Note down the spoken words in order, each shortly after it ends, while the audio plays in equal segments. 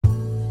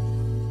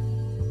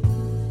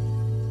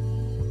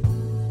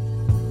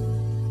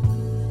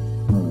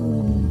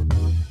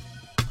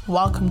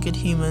Welcome, good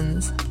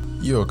humans.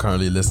 You are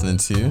currently listening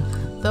to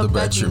The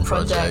Bedroom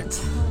Project.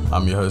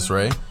 I'm your host,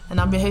 Ray. And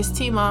I'm your host,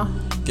 Tima.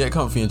 Get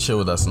comfy and chill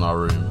with us in our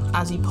room.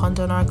 As we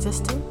ponder on our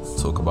existence.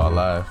 Talk about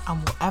life. And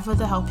whatever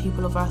the hell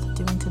people of Earth are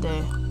doing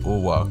today.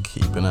 All while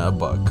keeping it a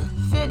buck.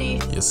 Philly.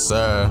 Yes,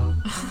 sir.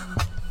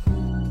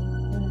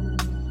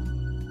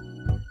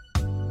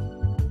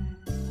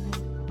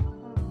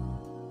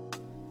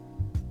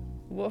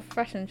 What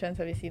fashion trends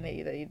have you seen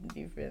lately that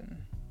you've been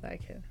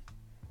liking?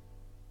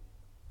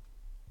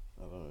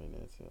 I don't really know,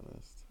 to be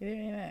honest. You don't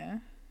really know?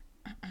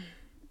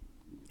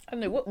 I don't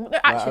know. What, no,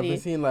 Like, actually, I've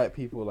been seeing like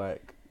people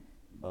like,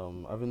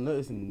 I've been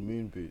noticing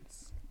moon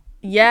boots.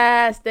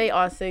 yes, they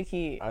are so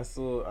cute. I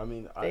saw,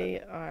 They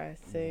are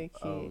so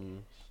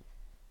cute.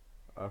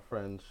 Our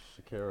friend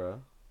Shakira,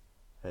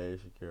 hey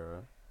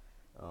Shakira,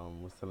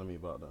 was telling me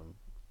about them.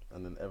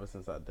 And then ever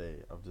since that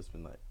day, I've just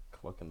been like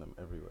clocking them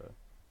everywhere.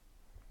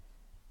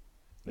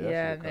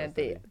 Yeah, no,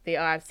 they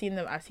are. I've seen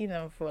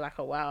them for like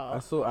a while.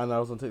 And I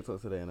was on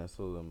TikTok today and I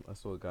saw them. I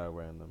saw a guy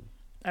wearing them.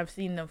 I've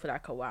seen them for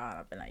like a while. And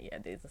I've been like, yeah,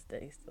 these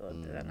are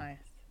they're nice.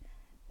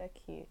 They're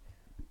cute.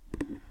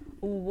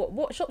 Ooh,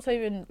 what shops have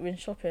you been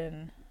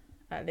shopping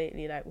at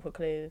lately? Like for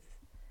clothes,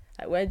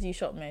 like where do you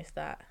shop most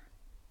at?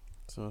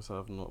 So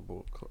I've not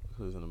bought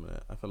clothes in a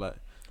minute. I feel like.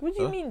 What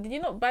do you mean? Did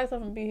you not buy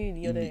stuff from Boohoo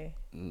the other day?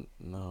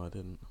 No, I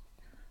didn't.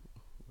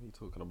 What are you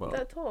talking about?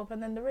 That top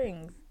and then the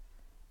rings.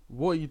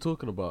 What are you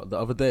talking about? The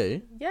other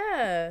day?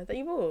 Yeah, that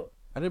you bought.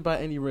 I didn't buy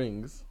any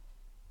rings.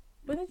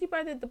 When did you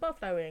buy the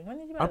butterfly ring? When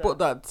did you buy I bought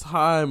that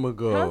time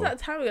ago. How was that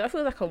time ago? I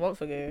feel like a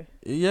month ago.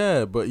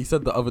 Yeah, but you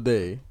said the other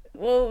day.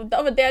 Well, the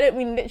other day, I don't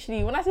mean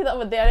literally. When I say the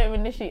other day, I don't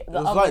mean literally the It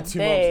was other like 2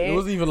 months. It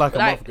wasn't even like a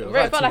month ago.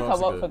 It felt like a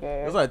month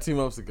ago. It was like 2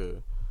 months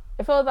ago.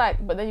 It feels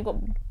like, but then you got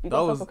stuff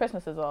for was-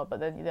 Christmas as well, but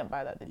then you didn't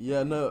buy that, did you?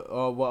 Yeah,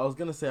 no. Well, I was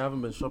gonna say I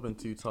haven't been shopping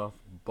too tough,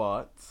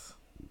 but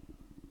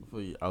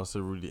I was so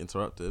rudely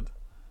interrupted.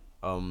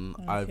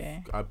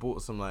 Okay. I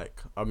bought some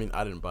like I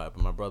didn't buy it,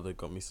 but my brother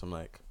got me some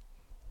like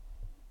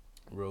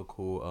real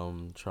cool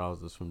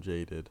trousers from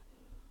Jaded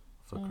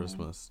for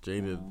Christmas.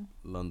 Jaded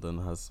London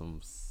has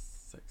some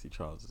sexy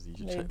trousers. You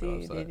should check the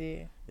website. They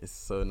do. It's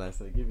so nice.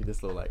 They give you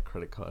this little like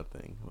credit card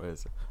thing. Where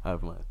is it? I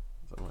have mine.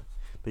 It's on mine.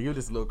 They give you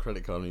this little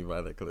credit card when you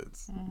buy their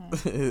clothes.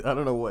 I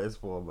don't know what it's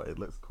for, but it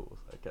looks cool.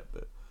 So I kept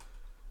it.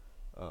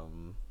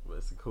 But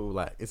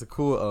it's a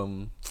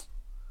cool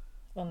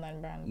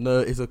Online brand. no,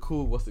 it's a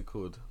cool, what's it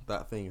called?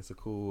 That thing, it's a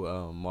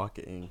cool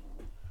marketing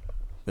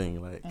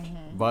thing. Like,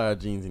 buy our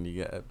jeans and you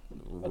get a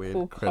weird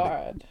cool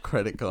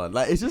credit card.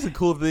 Like, it's just a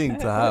cool thing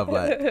to have.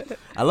 Like,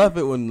 I love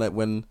it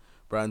when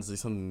brands do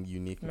something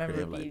unique and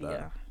creative like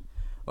that.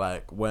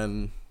 Like,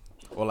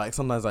 or like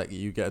sometimes like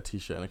you get a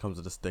t-shirt and it comes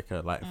with a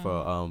sticker. Like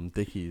for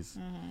Dickies.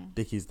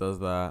 Dickies does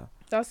that.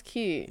 That's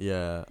cute.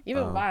 Yeah.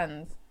 Even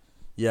Vans.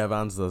 Yeah,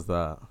 Vans does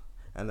that.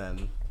 And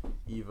then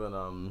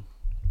even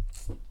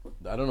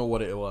I don't know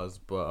what it was,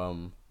 but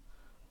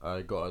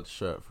I got a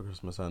shirt for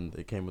Christmas and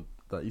it came with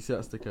that. You see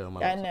that sticker on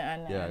my I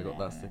know. Yeah, I got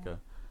that sticker.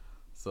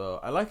 So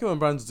I like it when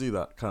brands do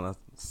that kind of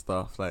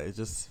stuff. Like it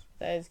just,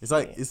 it's cute.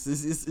 like it's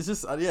just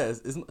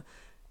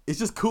it's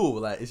just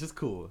cool. Like it's just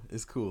cool.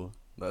 It's cool.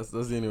 That's the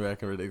only way I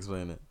can really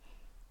explain it.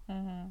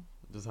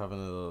 Just having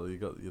you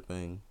got your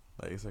thing.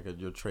 Like it's like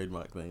your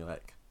trademark thing.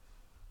 Like,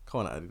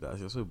 come on, Adidas,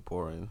 you're so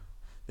boring.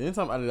 The only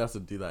time Adidas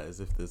would do that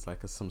is if there's like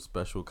some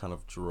special kind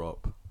of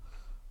drop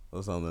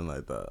or something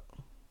like that.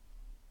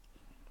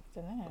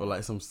 Dunno. Or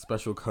like some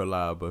special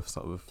collab with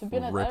To be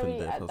honest, Rip and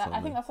Dip or something.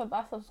 I think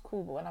that stuff's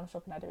cool, but when I'm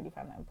shopping, I don't really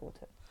find that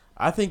important.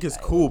 I think it's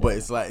cool, but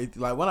it's like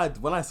when I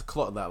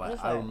clock that, like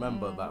It's I like,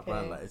 remember that okay,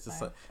 brand. Like it's just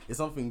fine. like it's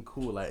something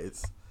cool. Like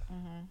it's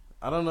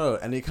I don't know,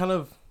 and it kind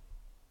of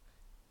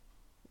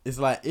it's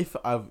like if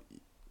I've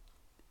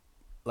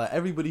like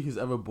everybody who's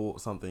ever bought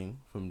something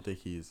from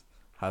Dickies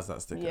has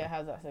that sticker. Yeah,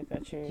 has that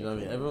sticker, true. Do you know what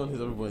I mean? Everyone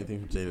who's ever bought anything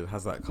from Jaded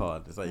has that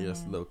card. It's like you're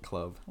just a little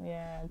club.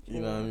 Yeah, true.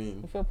 You know what I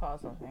mean? You feel part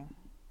of something.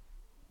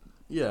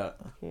 Yeah.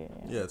 Okay,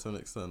 Yeah, to an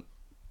extent.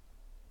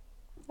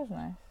 That's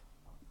nice.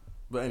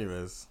 But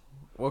anyways,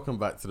 welcome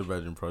back to the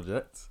Bedroom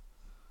Project.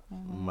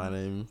 My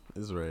name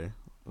is Ray,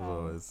 as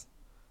always,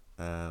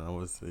 and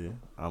obviously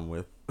I'm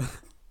with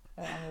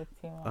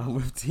I'm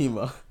with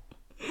Tima.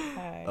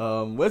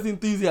 Hi. Where's the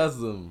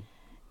enthusiasm?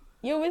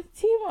 You're with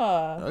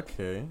Tima.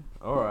 Okay,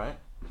 all right.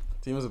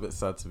 Tima's a bit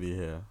sad to be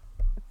here.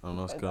 I don't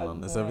know what's going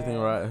on. Is Yeah. everything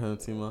alright at home,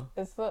 Tima?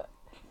 It's what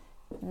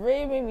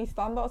Ray made me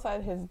stand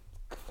outside his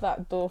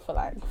flat door for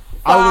like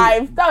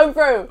I 5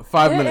 minutes.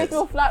 5 minutes.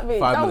 Flatmate.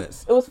 5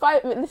 minutes. It was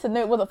 5 minutes. Listen, no,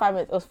 it wasn't 5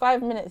 minutes. It was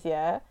 5 minutes,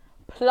 yeah.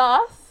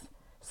 Plus,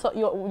 so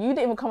you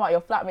didn't even come out.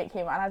 Your flatmate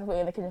came out, and I had to put you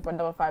in the kitchen for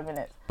another 5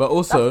 minutes. But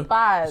also, That's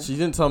bad. she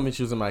didn't tell me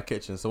she was in my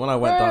kitchen. So when I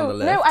went down the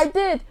left, No, I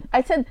did.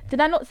 I said, did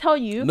I not tell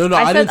you? No,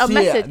 I didn't sent see a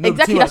message. it. No,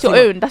 Exactly, Tima, that's your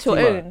Tima, own. That's your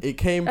Tima, own. It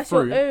came That's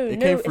through. your own. It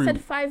No, came it through.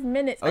 said 5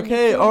 minutes. and you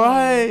Okay, told all me.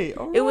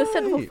 right. It was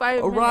sent for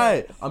 5 All minutes.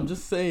 right. I'm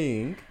just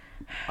saying.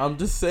 It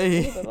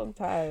was a long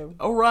time.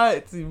 All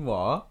right,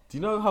 Tima. Do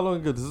you know how long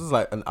ago? This was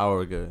like an hour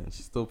ago, and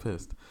she's still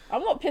pissed.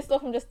 I'm not pissed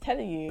off. I'm just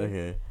telling you.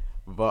 Okay,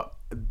 but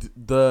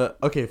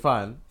okay,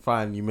 fine.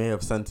 You may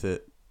have sent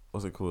it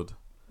what's it called?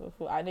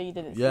 I know you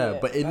didn't see Yeah,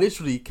 it. but it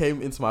literally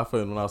came into my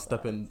phone when I was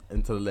stepping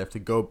into the lift to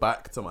go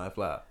back to my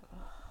flat.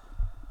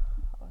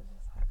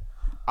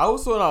 I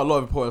was sorting out a lot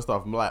of important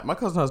stuff. Like, my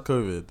cousin has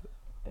COVID.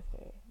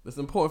 Okay. There's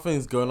important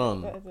things going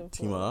on, That is important.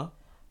 Tima.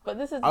 But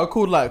this is... I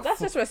called like That's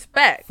just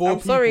respect. four I'm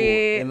people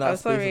sorry. in that I'm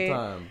space sorry. of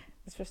time.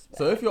 It's respect.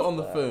 So if you're on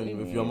the What phone do you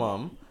with your mean?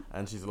 mum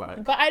and she's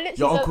like, But I literally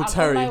your said, Uncle I'm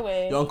Terry, on my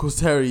way. your Uncle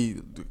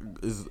Terry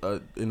is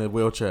in a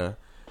wheelchair,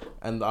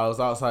 and I was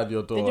outside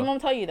your door. Did your mom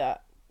tell you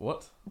that?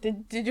 What?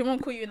 Did your mom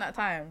call you in that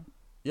time?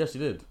 Yeah, she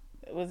did.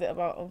 Was it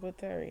about Uncle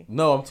Terry?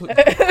 No, I'm talking.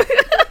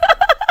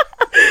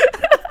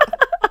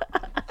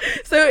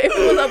 So if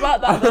it was about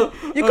that, then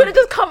you could have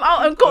just come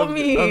out and got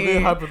me. I'm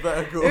being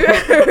hypothetical.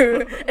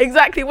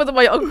 Exactly, it wasn't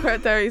my Uncle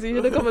Terry, so you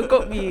should have come and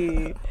got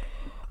me.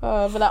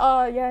 But like,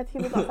 oh yeah,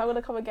 Tina's nuts, I'm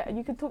gonna come and get her.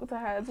 You can talk to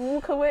her, just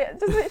walk away.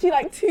 Just literally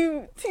like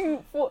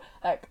four,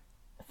 like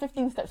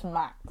 15 steps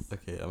max.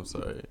 Okay, I'm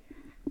sorry.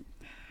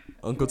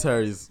 Uncle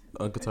Terry's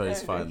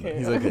fine. Okay.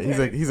 He's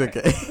okay. He's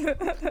okay.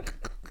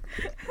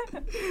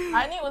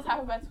 I knew it was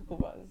hypothetical,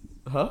 but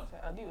Huh?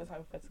 I knew it was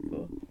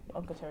hypothetical.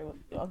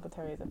 Your Uncle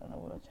Terry isn't in a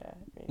wheelchair,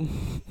 really.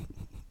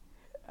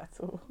 At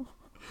all.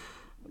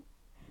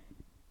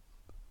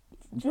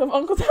 Do you have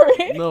Uncle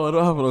Terry? No, I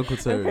don't have an Uncle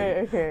Terry.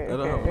 Okay. I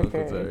don't have an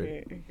Uncle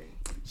Terry. Okay.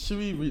 Should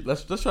we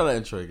let's try that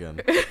intro again.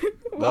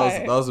 Why?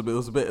 That was a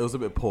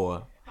bit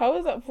poor. How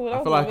was that poor?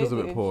 I feel like it was a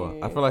bit poor.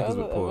 I feel like it was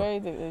a bit poor. Very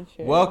good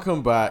intro.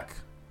 Welcome back,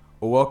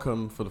 or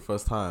welcome for the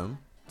first time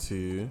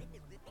to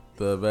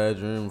the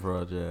Bedroom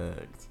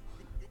Project.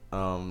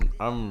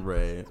 I'm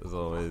Ray as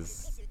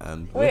always,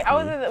 and Wait,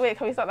 with me-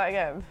 can we start that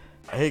again?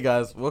 Hey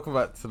guys, welcome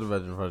back to the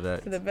Bedroom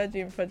Project. To the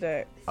Bedroom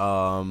Project.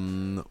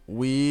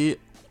 We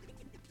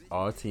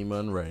are Tima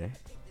and Ray,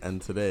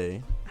 and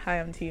today, Hi,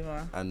 I'm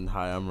Tima. and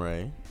hi, I'm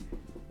Ray.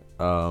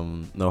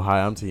 No,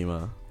 hi, I'm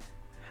Tima.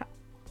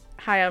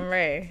 Hi, I'm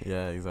Ray.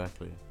 Yeah,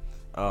 exactly.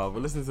 You're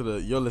listening to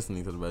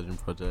the Bedroom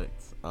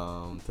Project.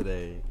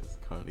 Today is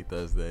currently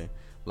Thursday.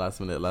 Last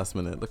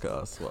minute. Look at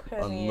us. What?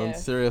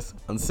 Unserious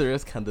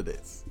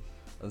candidates.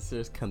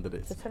 Unserious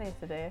candidates. It's the 20th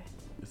today.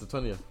 It's the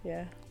 20th.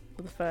 Yeah.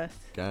 For the first.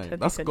 Gang.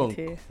 That's gone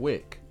 2022.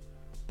 quick.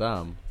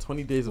 Damn.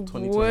 20 days of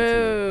 2022.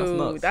 Whoa, That's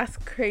nuts. that's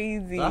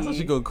crazy. That's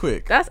actually gone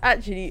quick.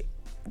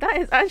 That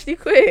is actually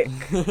quick.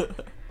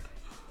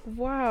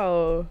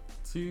 Wow.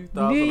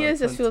 New Year's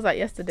just feels like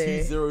yesterday.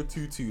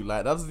 2022.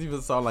 Like, that doesn't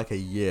even sound like a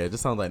year. It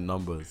just sounds like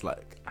numbers.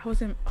 Like, I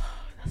was in. Oh,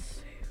 that's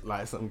so.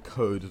 like some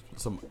code,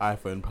 some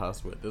iPhone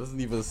password. It doesn't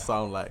even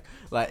sound like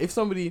if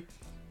somebody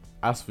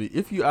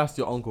if you asked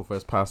your uncle for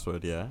his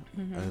password, yeah,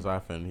 and his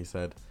iPhone, he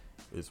said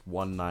it's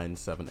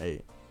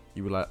 1978.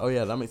 You were like, oh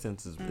yeah, that makes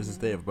sense. It's his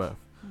date of birth.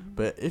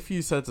 But if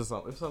you said to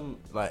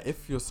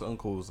if your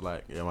uncle's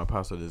like, yeah, my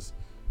password is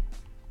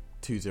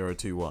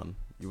 2021,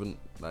 you wouldn't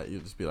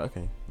you'd just be like,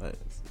 okay, like,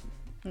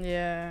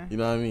 Yeah. you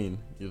know what I mean?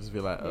 You'd just be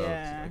like, oh,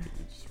 Yeah.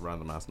 just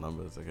random ass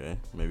numbers, okay?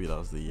 Maybe that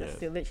was the year That's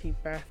still literally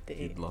birthday.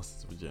 he'd lost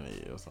his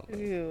virginity or something.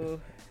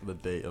 Ew. The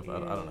date of I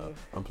don't know. Ew.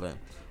 I'm playing,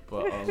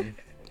 but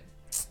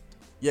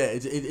yeah,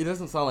 it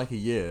doesn't sound like a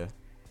year.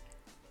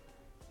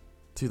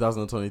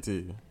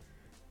 2022.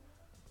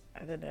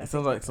 I don't know. It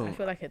sounds like I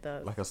feel like it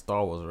does. like a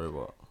Star Wars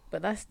robot.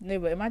 But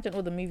imagine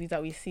all the movies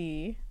that we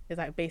see is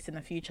like based in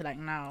the future, like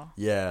now.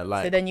 Yeah,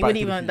 like. So then you Back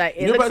wouldn't to the even Fu- like.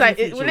 You It know looks Back like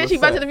to the it Future literally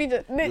was Back to set the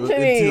Future. in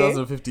Literally.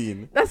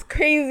 2015. That's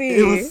crazy.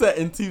 It was set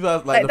in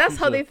 2000. Like the that's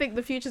how future. they think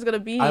the future's gonna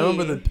be. I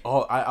remember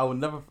I would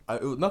never.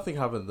 Nothing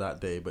happened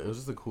that day, but it was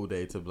just a cool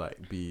day to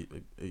like be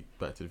a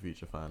Back to the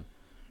Future fan.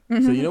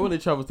 So you know when they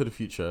travel to the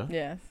future,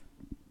 Yes.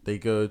 they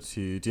go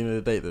to. Do you know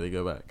the date that they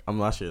go back?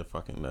 I'm actually a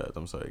fucking nerd.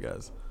 I'm sorry,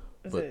 guys.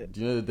 Is But it? do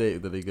you know the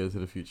date that they go to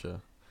the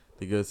future?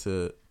 They go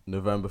to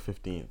November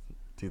 15th,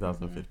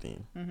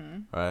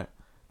 2015, right?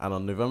 And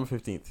on November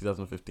 15th,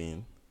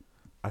 2015,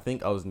 I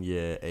think I was in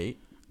year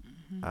 8,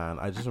 and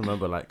I just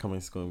remember like coming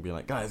to school and being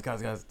like, guys, do you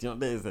know what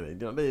day is today? Do you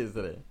know what day is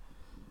today?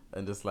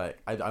 And just like,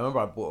 I remember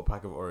I bought a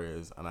pack of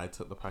Oreos and I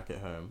took the packet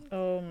home.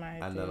 Oh my.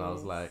 And then I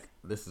was days. like,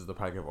 this is the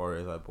pack of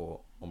Oreos I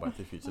bought on Back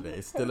to the Future Day.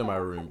 It's still in my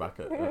room back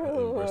in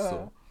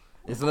Bristol.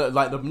 It's not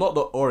like not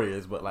the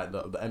Oreos, but like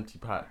the empty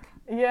pack.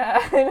 Yeah.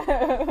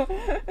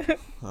 I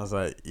was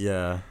like,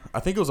 yeah. I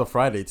think it was a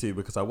Friday too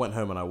because I went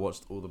home and I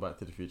watched all the Back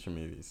to the Future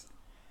movies.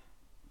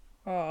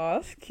 Oh,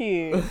 that's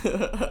cute.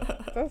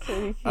 That's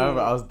really cute. I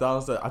remember I was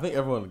downstairs. I think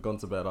everyone had gone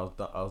to bed. I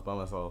was by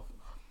myself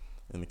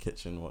in the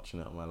kitchen watching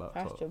it on my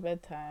laptop. Past your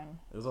bedtime.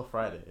 It was on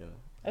Friday, you know.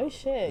 Oh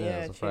shit! Yeah,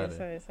 Yeah, it was a true. Friday.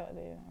 Sorry,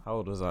 Saturday. Yeah. How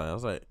old was I? I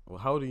was like, well,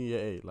 how old are you in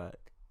year 8?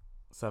 Like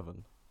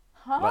 7.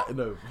 Huh? Like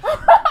no.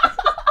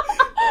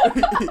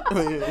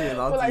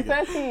 For like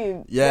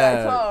 13.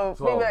 Yeah, 12.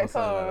 12, Maybe like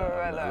something 12.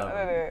 like that,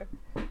 I don't know.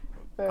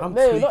 I'm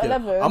No, tweaking. not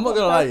 11. I'm not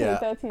gonna lie, 13, yeah.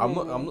 13 I'm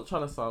maybe. not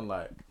trying to sound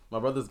like my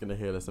brother's gonna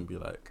hear this and be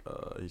like,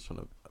 he's trying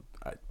to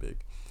act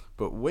big.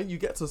 But when you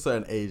get to a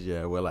certain age,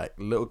 yeah, where like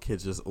little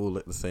kids just all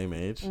look the same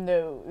age.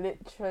 No,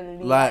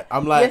 literally. Like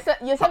I'm like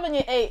You're 7,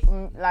 you're 8,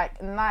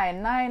 like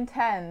 9,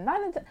 10.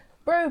 9 and 10.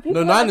 Bro,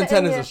 people. no, 9 and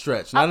 10 is a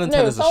stretch. 9 and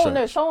 10 is a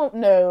stretch.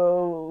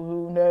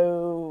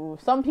 No.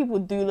 Some people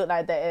do look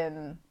like they're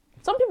in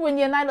Some people in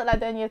year 9 look like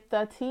they're in year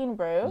 13,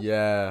 bro.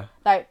 Yeah.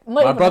 Like,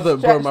 not even a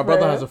stretch, my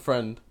brother has a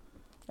friend.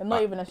 And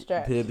not even a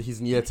stretch. He's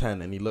in year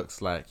 10 and he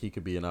looks like he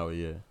could be in our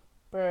year.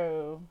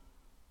 Bro.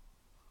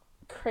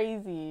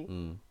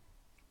 Crazy.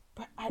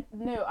 But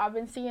I've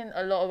been seeing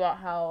a lot about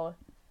how,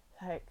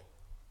 like,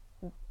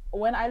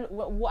 what I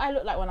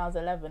look like when I was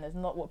 11 is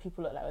not what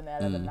people look like when they're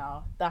 11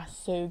 now. That's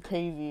so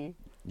crazy.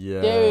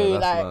 Yeah,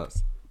 dude, that's like,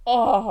 nuts.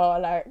 Oh,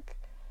 like,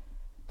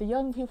 the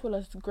young people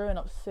are growing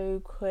up so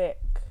quick.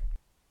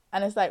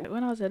 And it's like,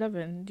 when I was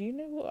 11, do you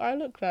know what I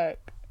look like?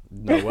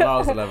 No, when I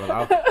was 11,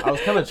 I was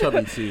kind of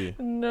chubby too.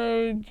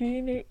 No, do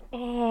you know?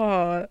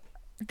 Oh,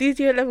 these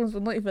year 11s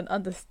will not even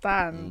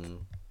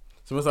understand.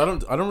 So I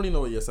don't really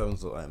know what year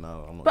 7s look like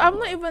now. I'm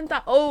not even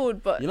that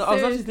old, but you know, I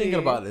was actually thinking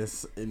about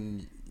this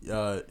in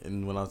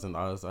when I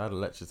had a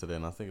lecture today,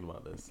 and I was thinking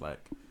about this. Like,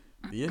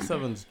 the year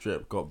 7's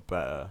drip got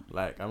better.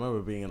 Like, I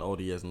remember being in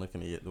older years and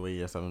looking at the way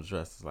year 7's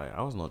dressed. Like,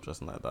 I was not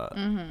dressing like that.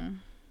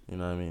 You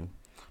know what I mean?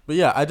 But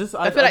yeah, I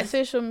feel like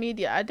social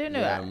media, I don't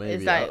know,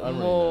 it's like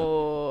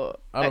more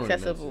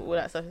accessible. Really all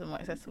that stuff is more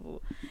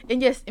accessible.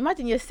 And yes,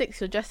 imagine year 6,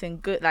 you're dressing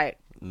good, like.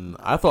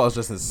 I thought I was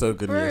dressing so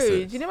good in year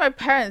 6. Do you know my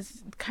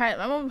parents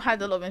my mom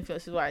had a lot of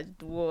influences why I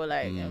wore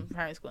like in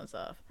primary school and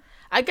stuff.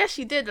 I guess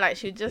she did, like,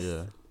 she just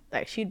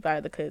like she'd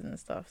buy the clothes and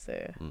stuff. So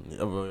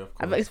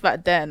I bet it's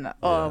back then.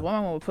 What my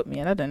mom would put me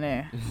in, I don't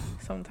know.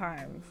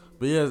 Sometimes.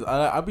 But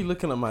yeah, I'd be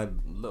looking at my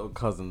little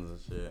cousins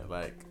and shit.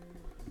 Like,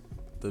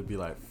 they'd be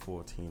like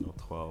 14 or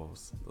 12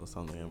 or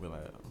something. I'd be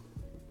like,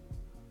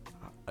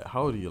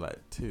 how old are you? Like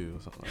 2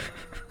 or something.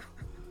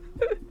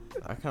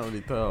 I can't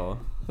really tell.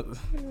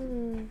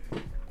 Can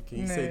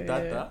you say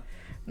dada?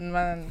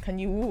 Man, can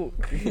you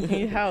walk? Can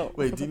you help?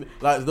 Wait,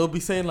 like, they'll be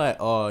saying like,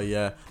 oh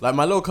yeah, like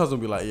my little cousin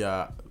will be like,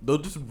 yeah, they'll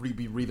just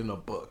be reading a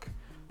book,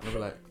 and I'll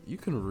be like, you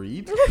can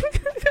read?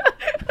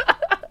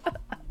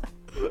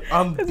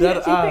 I'm dead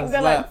ass.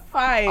 Like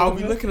 5. I'll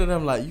be looking at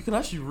them like, you can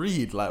actually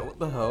read? Like, what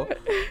the hell?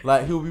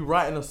 Like, he'll be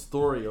writing a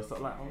story or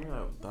something. Like, I'm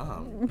like,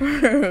 damn,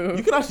 bro,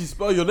 you can actually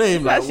spell your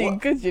name. That's like, actually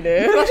what? good, you know.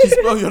 You can actually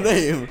spell your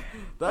name.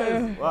 That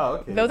is, wow,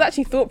 okay. There was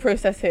actually thought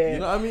process here. You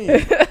know what I mean?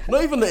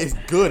 Not even that it's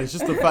good, it's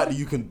just the fact that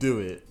you can do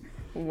it.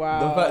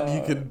 Wow. The fact that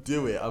you can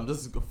do it, I'm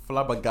just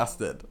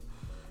flabbergasted.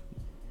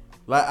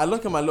 Like, I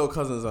look at my little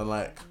cousins and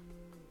like,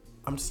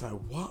 I'm just like,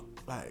 what?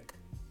 Like,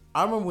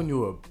 I remember when you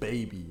were a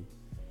baby.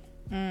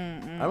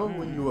 I remember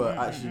when you were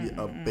actually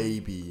a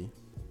baby.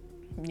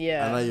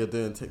 Yeah. And now you're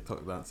doing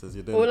TikTok dances.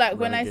 You're doing. Or like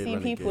when I see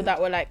people that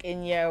were like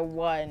in year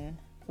 1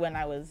 when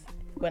I was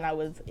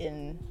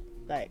in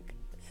like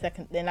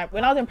second, then like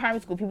when I was in primary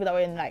school, people that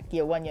were in like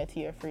year 1, year 2,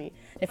 year 3.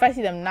 If I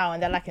see them now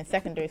and they're like in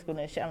secondary school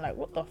and shit, I'm like,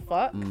 what the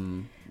fuck?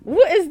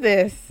 What is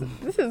this?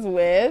 This is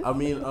weird. I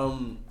mean,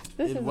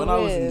 when I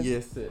was in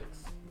year 6,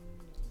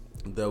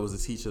 there was a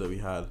teacher that we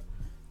had,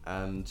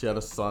 and she had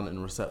a son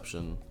in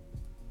reception,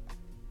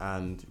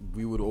 and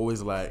we would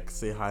always like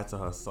say hi to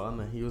her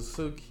son, and he was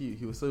so cute.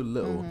 He was so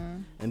little,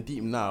 and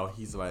deep now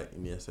he's like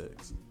in year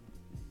 6.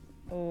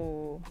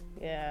 Oh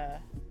yeah.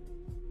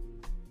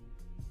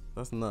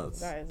 That's nuts.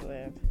 That is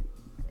weird.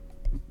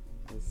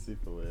 It's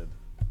super weird.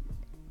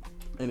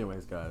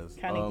 Anyways, guys.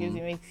 Kind of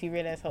makes you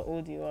realize how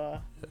old you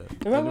are. Yeah.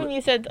 Remember when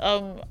you said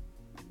earlier?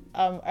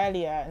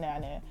 No, I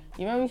know.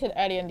 You remember you said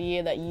earlier in the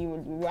year that you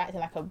were acting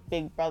like a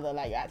big brother,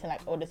 like you're acting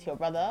like older to your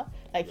brother.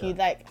 Like you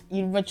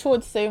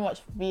matured so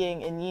much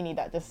being in uni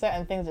that there's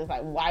certain things just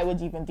like, why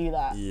would you even do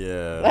that?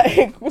 Yeah.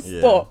 Like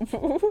stop.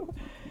 Do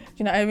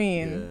you know what I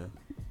mean?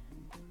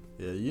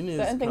 Yeah, uni.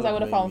 Certain things I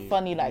would have found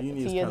funny like 2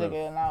 years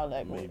ago, and now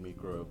like made me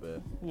grow a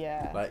bit.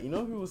 Yeah. Like, you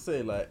know, people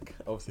say like,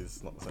 obviously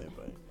it's not the same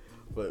thing,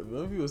 but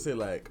when people say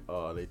like,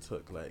 oh, they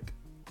took like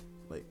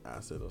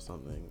acid or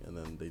something, and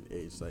then they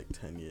aged like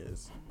 10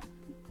 years.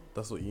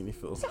 That's what uni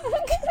feels like.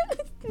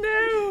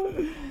 No.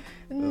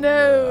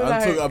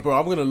 Like, I'm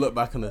gonna look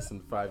back on this in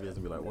 5 years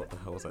and be like, what the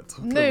hell was I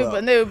talking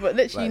about? But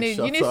literally,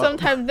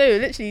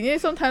 like,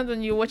 sometimes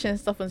when you're watching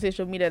stuff on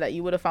social media that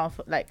you would have found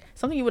like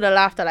something you would have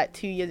laughed at like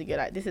 2 years ago,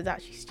 like, this is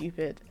actually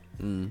stupid.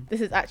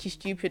 This is actually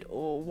stupid,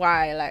 or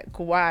why? Like,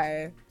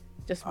 why?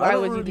 Just why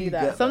would you do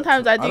that?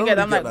 Sometimes I do get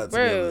that. I'm like,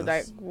 bro,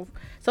 like,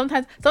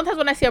 sometimes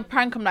when I see a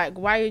prank, I'm like,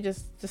 why you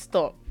just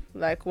stop?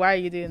 Like, why are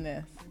you doing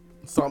this?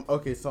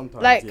 Sometimes.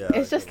 Like,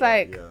 it's just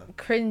like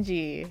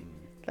cringy.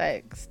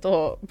 Like,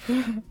 stop.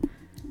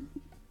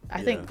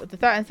 I think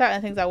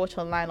certain things I watch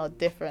online are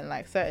different.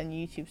 Like certain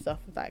YouTube stuff,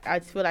 like I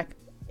just feel like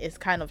it's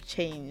kind of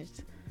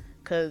changed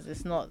because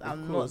it's not.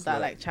 I'm not that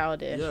like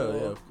childish. Yeah,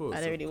 of course.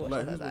 I don't really watch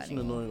like that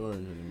anymore. Annoying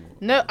Orange anymore.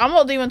 No, I'm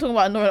not even talking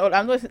about Annoying Orange.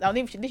 I'm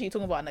literally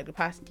talking about like the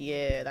past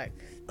year, like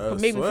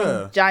maybe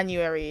from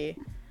January.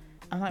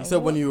 I'm like, you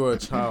said when you were a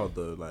child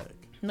though, like.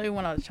 Not even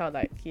when I was a child,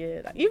 like,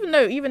 like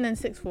even in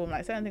sixth form,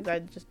 like certain things I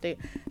just do,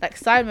 like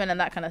Sidemen and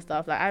that kind of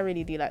stuff. Like I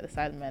really do like the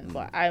Sidemen,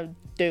 but I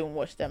don't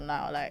watch them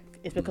now. Like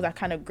it's because I've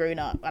kind of grown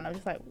up, and I'm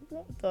just like,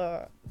 what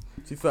the?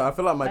 To be fair, I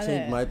feel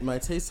like my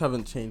tastes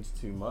haven't changed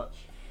too much.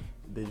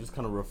 They just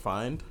kind of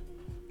refined,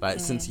 like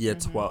since year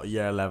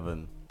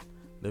 11,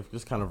 they've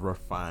just kind of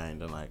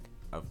refined, and like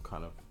I've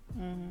kind of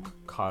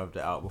carved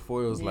it out.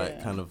 Before it was like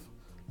Yeah. kind of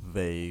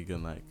vague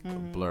and like a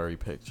Mhm. blurry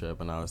picture,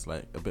 but now it's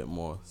like a bit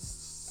more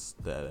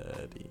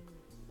steady.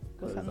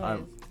 What's that 'Cause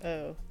noise?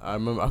 Oh. I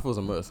remember I thought it was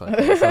a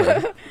motorcycle.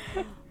 Sorry.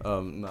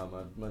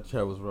 No, my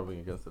chair was rubbing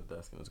against the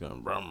desk and it was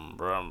going brum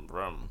brum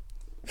brum.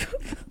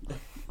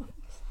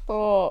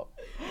 Stop.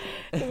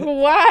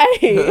 Why?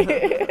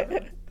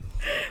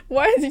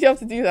 Why did you have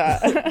to do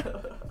that?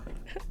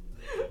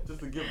 Just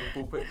to give the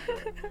full picture.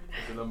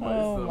 It's an,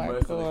 Oh it's an my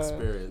immersive God.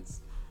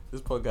 experience.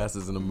 This podcast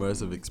is an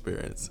immersive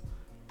experience.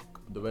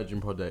 The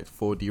Bedroom Project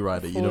 4D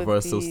ride at 4D.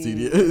 Universal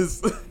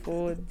Studios.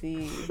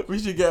 4D. We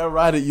should get a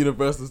ride at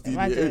Universal Studios.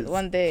 Imagine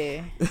one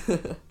day.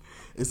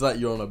 It's like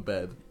you're on a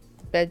bed.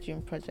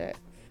 Bedroom project.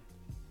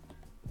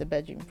 The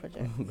bedroom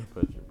project. The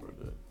Bedroom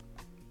Project.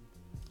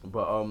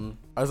 But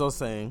as I was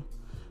saying,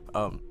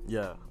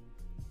 yeah.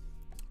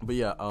 But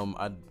yeah,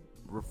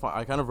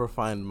 I kind of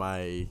refined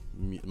my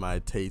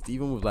taste,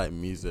 even with like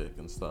music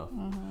and stuff.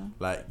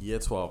 Like year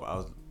 12, I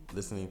was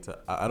listening to.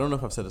 I don't know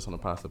if I've said this on a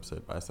past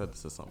episode, but I said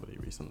this to somebody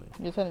recently.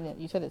 You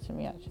said it to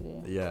me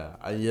actually. Yeah,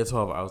 in year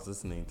 12, I was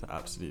listening to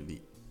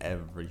absolutely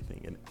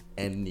everything and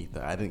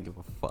anything. I didn't give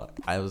a fuck.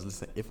 I was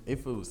listening if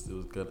it was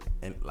good,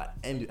 and like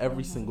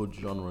every single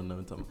genre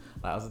known to me.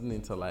 Like I was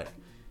listening to like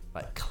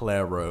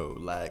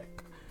Clairo,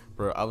 like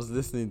bro. I was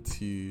listening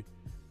to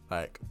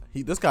like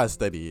this guy's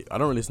steady. I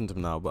don't really listen to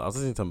him now, but I was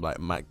listening to him like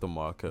Mac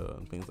DeMarco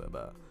and things like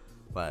that.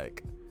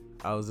 Like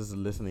I was just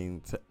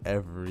listening to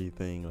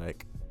everything,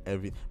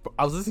 but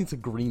I was listening to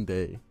Green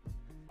Day.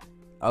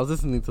 I was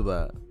listening to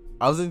that.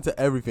 I was listening to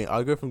everything.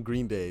 I'll go from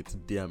Green Day to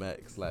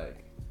DMX.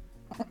 Like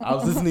I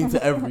was listening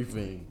to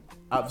everything,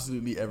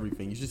 absolutely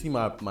everything. You should see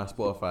my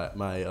Spotify,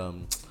 my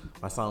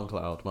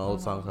SoundCloud, my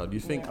old SoundCloud. Do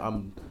you think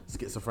I'm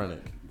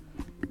schizophrenic?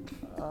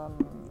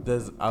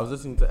 I was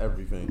listening to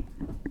everything.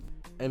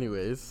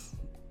 Anyways,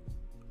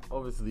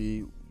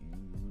 obviously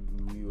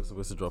we were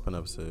supposed to drop an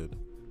episode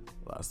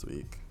last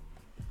week.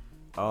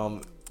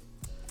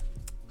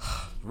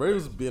 Ray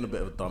was being a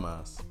bit of a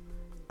dumbass,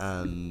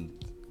 and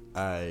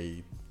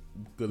I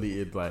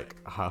deleted like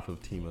half of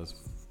Tima's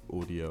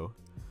audio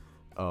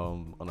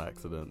on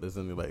accident. There's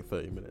only like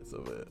 30 minutes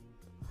of it,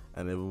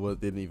 and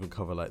it didn't even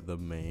cover like the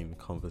main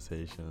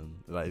conversation.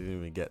 Like it didn't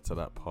even get to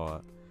that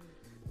part.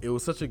 It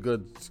was such a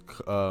good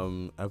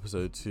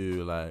episode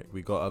too. Like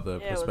we got other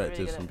Yeah, it was perspectives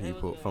really from good.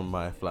 people, from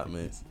my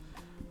flatmates.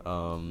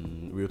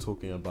 We were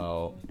talking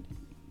about.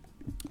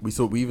 We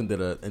even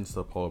did an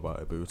Insta poll about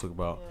it, but we were talking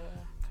about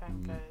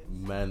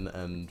male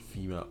and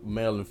female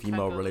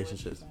Can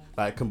relationships. girls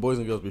Like, can boys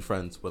and girls be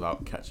friends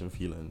without catching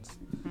feelings?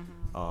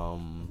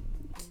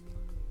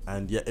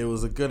 And yeah, it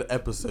was a good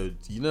episode.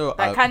 You know,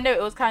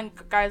 can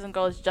guys and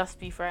girls just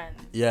be friends?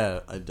 yeah,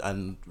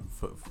 and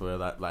for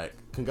that, like,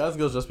 can guys and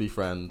girls just be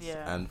friends?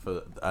 Yeah.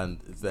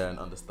 And is there an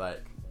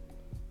understanding?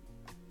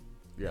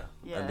 Yeah.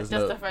 Yeah, And it's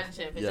there's just a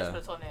friendship. It's yeah.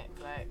 just platonic.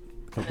 Like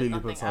completely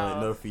nothing platonic,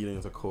 no else.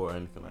 feelings or core or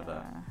anything like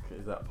that. Yeah.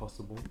 Is that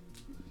possible?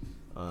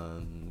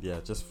 And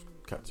yeah, just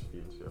capture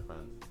feelings for your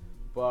friends.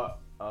 But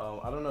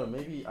I don't know,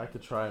 maybe I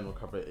could try and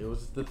recover it. It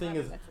was the thing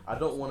is, I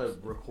don't want to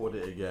record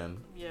it again.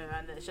 Yeah,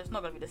 and it's just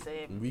not gonna be the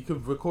same. We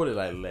could record it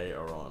like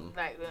later on.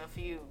 Like in a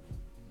few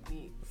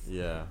weeks.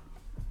 Yeah,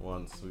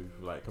 once we've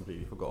like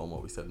completely forgotten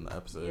what we said in the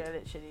episode. Yeah,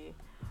 literally.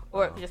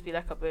 Or it could just be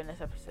like a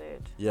bonus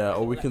episode. Yeah,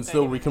 or we Like can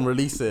 30 we can minutes.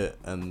 release it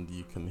and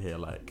you can hear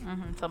like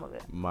Some of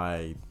it.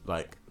 my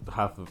like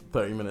half of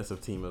 30 minutes of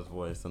Tima's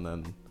voice and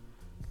then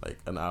like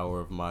an hour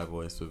of my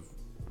voice with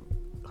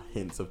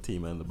hints of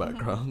Tima in the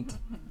background.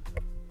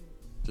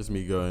 Just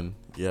me going,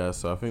 yeah,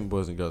 so I think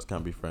boys and girls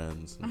can be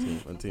friends, and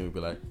Tima would be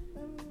like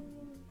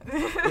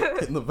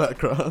in the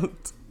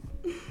background.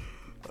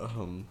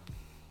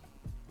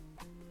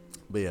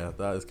 But yeah,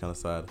 that is kind of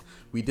sad.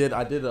 I did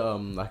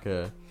like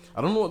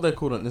I don't know what they're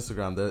called on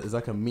Instagram. There is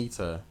like a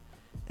meter,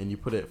 and you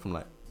put it from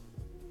like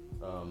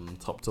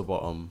top to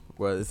bottom,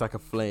 where it's like a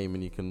flame,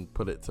 and you can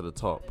put it to the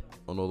top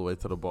and all the way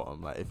to the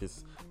bottom. Like if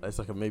it's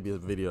like maybe a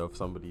video of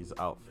somebody's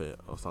outfit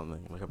or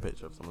something, like a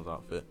picture of someone's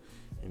outfit,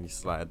 and you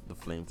slide the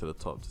flame to the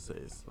top to say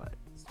it's like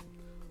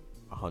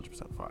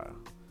 100% fire,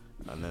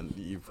 and then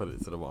you put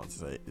it to the bottom to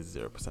say it's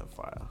 0%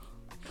 fire.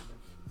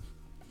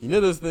 You know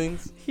those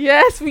things?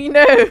 Yes, we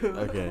know.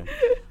 Okay.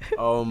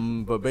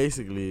 But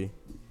basically,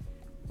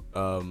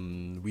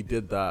 we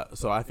did that.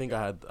 So I think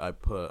I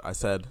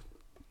said,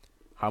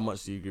 how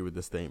much do you agree with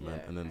the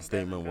statement? Yeah, and then the can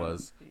statement guys and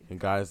was,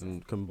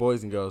 girls can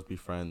boys and girls be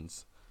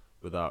friends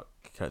without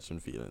catching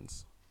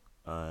feelings?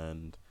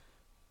 And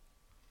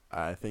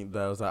I think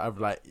there was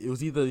it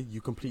was either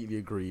you completely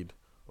agreed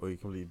or you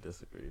completely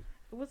disagreed.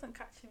 It wasn't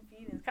catching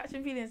feelings.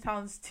 Catching feelings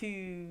sounds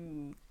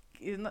too.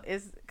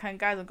 Can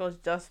guys and girls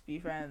just be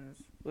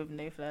friends with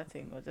no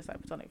flirting or just like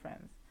platonic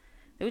friends?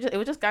 It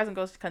was just guys and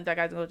girls. Can guys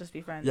and girls just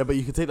be friends? Yeah, but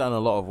you can take that in a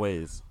lot of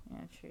ways.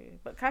 Yeah, true.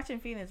 But catching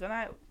feelings, when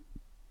I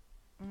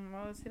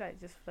would say like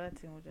just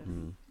flirting or just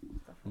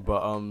stuff like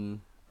But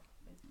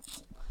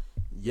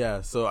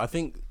yeah. So I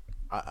think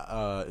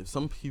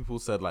some people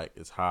said like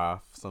it's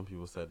half. Some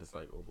people said it's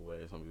like all the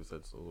way. Some people said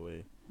it's all the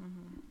way.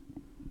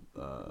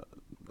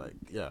 like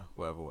yeah,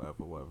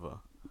 whatever.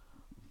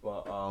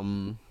 But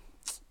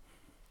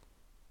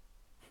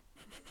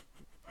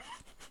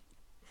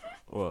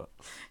what?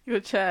 Your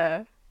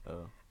chair.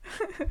 Oh.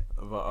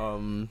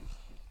 But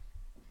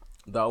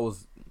that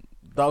was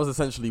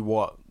essentially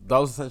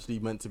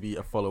meant to be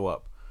a follow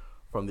up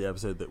from the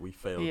episode that we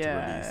failed to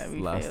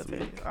release last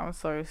week. I'm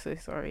so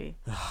sorry.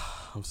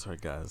 I'm sorry,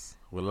 guys.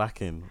 We're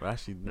lacking. We're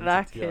actually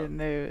Lacking.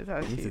 No, it's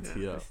actually need to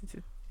tee up.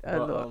 a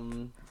But, lot.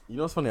 you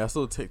know what's funny? I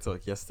saw a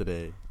TikTok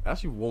yesterday. It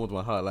actually warmed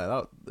my heart. Like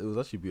that, it was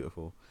actually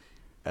beautiful,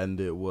 and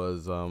it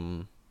was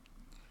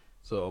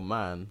so a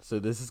man. So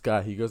there's this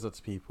guy. He goes up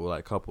to people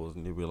like couples,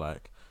 and he'll be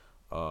like,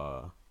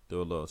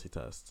 do a loyalty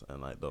test,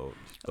 and like they'll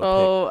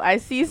I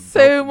see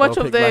so much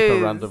they'll of pick those.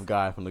 like a random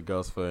guy from the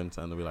girl's phone,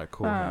 and they'll be like,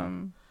 call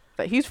him.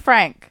 Like, who's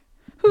Frank?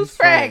 Who's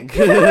Frank?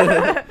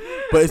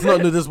 But it's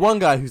not. No, there's one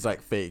guy who's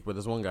like fake, but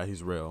there's one guy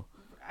who's real.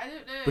 I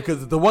don't know.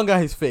 Because the one guy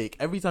who's fake,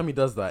 every time he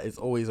does that, it's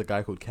always a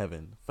guy called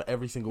Kevin for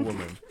every single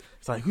woman.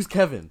 It's like, who's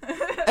Kevin?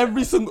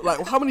 Every single,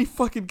 like, how many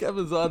fucking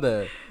Kevins are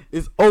there?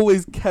 It's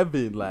always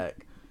Kevin.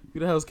 Like, who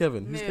the hell's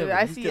Kevin? Who's Kevin?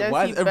 I Who's see. Kevin?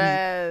 I see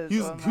bears.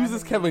 Who's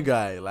this Kevin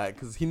guy? Like,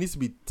 because he needs to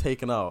be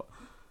taken out.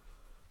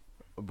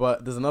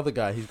 But there's another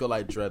guy. He's got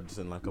like dreads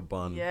and like a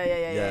bun.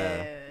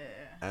 Yeah.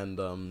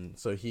 And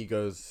so he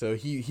goes. So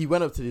he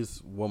went up to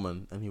this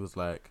woman and he was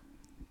like,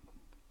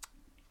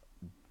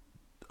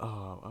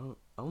 "Oh,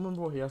 I don't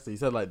remember what he asked her. He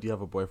said like, do you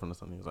have a boyfriend or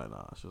something?" He was like,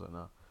 "Nah." She was like,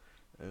 "Nah."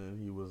 And then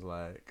he was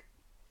like,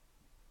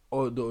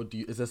 "Oh,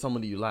 is there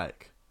somebody you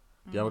like?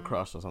 Do you have a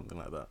crush or something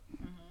like that?"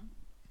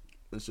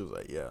 Mm-hmm. And she was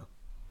like, "Yeah."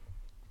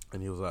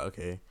 And he was like,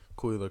 "Okay,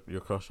 call your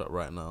crush up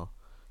right now.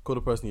 Call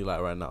the person you like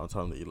right now and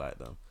tell them that you like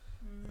them."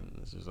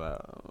 And she was like,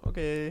 "Oh,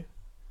 okay."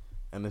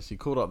 And then she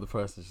called up the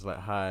person. She's like,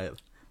 "Hi,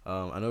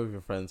 I know we've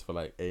been friends for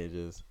like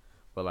ages,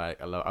 but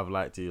like I've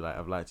liked you. Like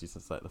I've liked you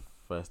since like the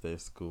first day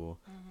of school.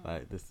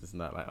 Like this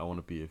and that. Like I want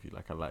to be with you.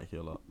 Like I like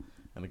you a lot."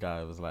 And the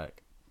guy was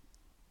like,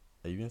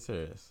 "Are you being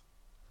serious?"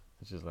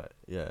 And she was like,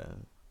 "Yeah."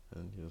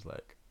 And he was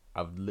like,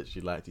 "I've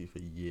literally liked you for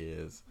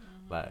years.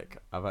 Like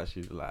I've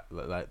actually like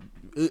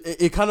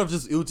it kind of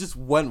just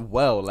went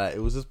well. Like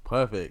it was just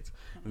perfect."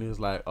 And he was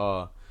like,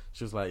 "Oh."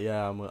 She was like,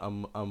 "Yeah,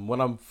 I'm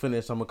when I'm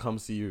finished, I'm gonna come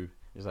see you."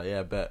 He's like,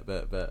 "Yeah, bet."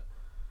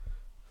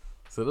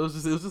 So it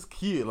was just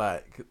cute.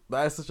 Like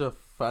that is such a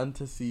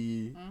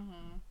fantasy,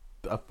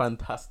 a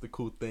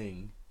fantastical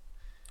thing.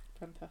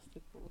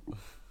 Fantastical.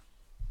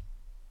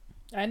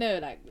 I know,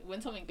 like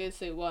when something goes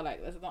so well,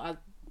 like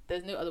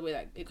there's no other way.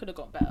 Like it could have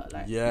gone better.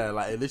 Like yeah,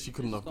 like it literally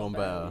couldn't have gone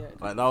better. Yeah,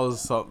 like that was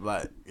so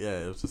like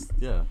it was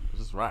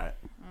just right.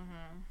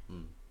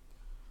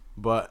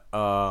 But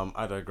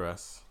I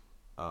digress.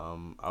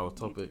 Our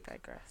topic.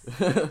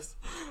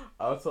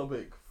 Our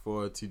topic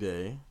for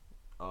today,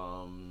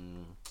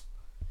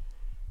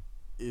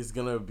 is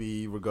gonna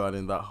be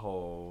regarding that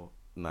whole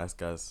nice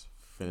guys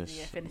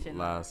finishing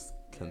last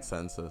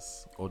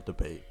consensus or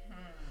debate.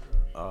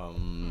 So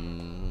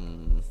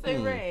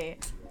Ray,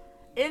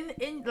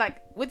 in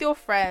like with your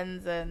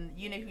friends, and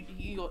you know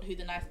who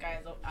the nice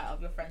guys out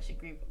of your friendship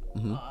group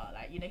are.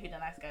 Like you know who the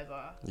nice guys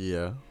are.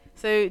 Yeah.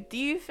 So do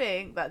you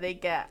think that they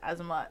get as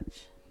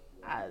much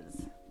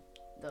as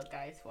the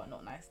guys who are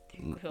not nice,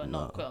 who are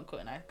not quote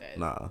unquote nice guys?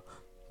 Nah.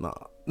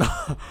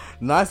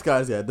 Nice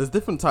guys, yeah. There's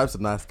different types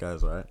of nice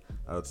guys, right?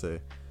 I would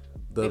say.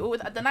 The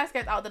nice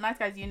guys out, the nice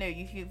guys, you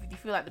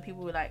feel like the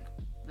people who like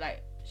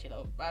shit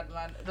up, bad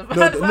man. No.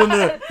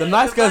 The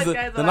nice guys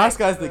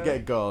that that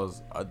get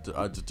girls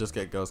are just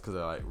get girls because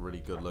they're like really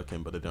good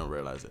looking, but they don't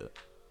realize it.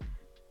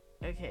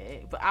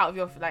 Okay, but out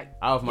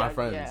of my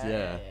friends,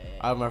 yeah.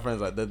 Out of my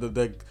friends, like they're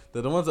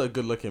the ones that are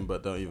good looking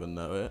but don't even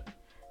know it.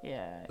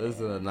 Yeah.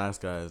 Those are the nice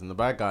guys, and the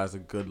bad guys are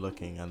good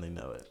looking and they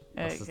know it.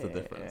 That's just the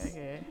difference.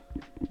 Okay.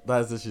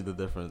 That's literally the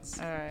difference.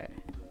 All right.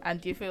 And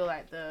do you feel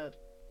like the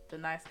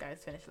nice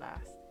guys finish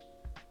last?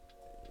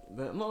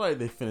 They're not like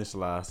they finish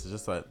last. It's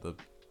just like the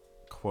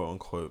quote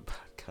unquote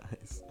bad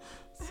guys.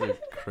 So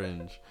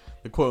cringe.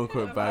 The quote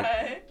unquote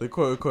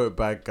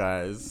bad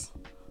guys.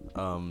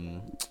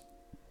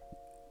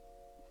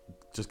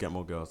 Just get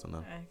more girls than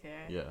them.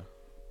 Okay. Yeah.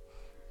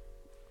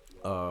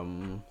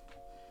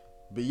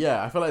 But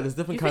yeah, I feel like there's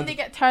different kinds. kinds. Do you think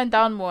they get turned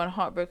down more and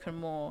heartbroken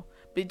more?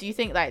 But do you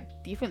think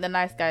the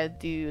nice guys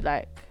do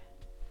like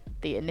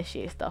they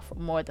initiate stuff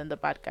more than the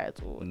bad guys?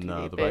 Or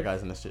No, the bad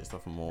guys initiate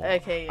stuff more.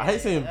 Okay. Yeah, I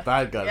hate saying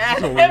bad guys. Yeah.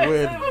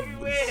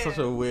 It's such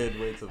a weird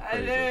way to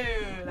phrase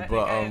it. Like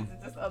But guys,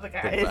 just other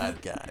guys. the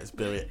bad guys,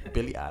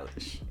 Billie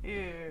Eilish.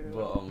 Ew.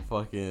 But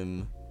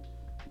fucking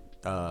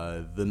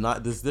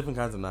there's different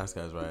kinds of nice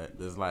guys, right?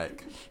 There's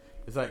like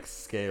it's like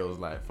scales,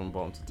 like from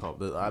bottom to top.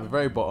 At the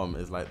very bottom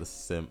is like the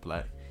simp,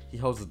 like he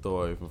holds the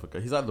door open for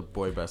girls. He's like the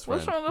boy best friend.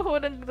 What's wrong with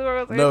holding the door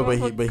open? No, but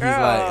he's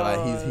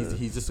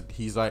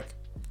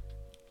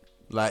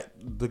like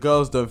the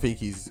girls don't think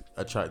he's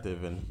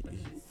attractive, and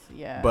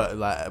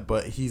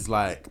but he's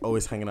like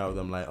always hanging out with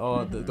them, like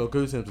they'll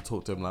go to him to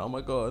talk to him, like, "Oh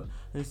my god,"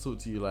 and he's talk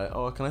to you like,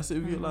 "Oh, can I sit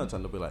with you at lunch?"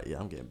 And they'll be like, "Yeah,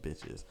 I'm getting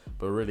bitches,"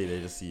 but really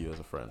they just see you as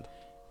a friend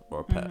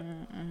or a pet.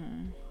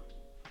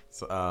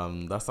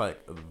 So that's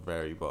like the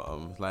very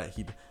bottom. Like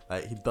he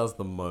does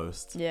the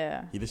most.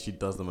 Yeah. He literally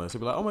does the most. He'll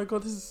be like, oh my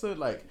god, this is so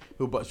like.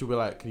 She'll be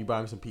like, can you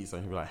buy me some pizza?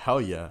 And he'll be like,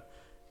 hell yeah.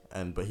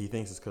 But he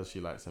thinks it's because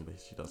she likes him, but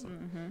she doesn't.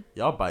 Mm-hmm.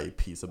 Yeah, I'll buy you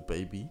pizza,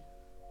 baby.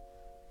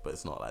 But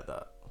it's not like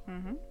that.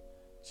 Mm-hmm.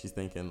 She's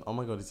thinking, oh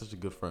my god, he's such a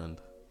good friend.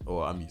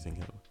 Or I'm using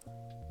him.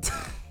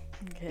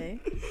 Okay.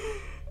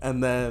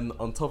 And then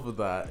on top of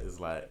that is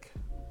like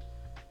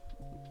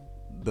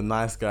the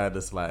nice guy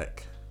that's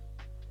like,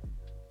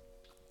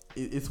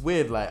 it's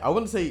weird. Like I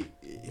wouldn't say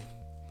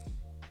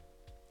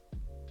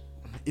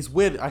it's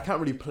weird. I can't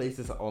really place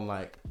this on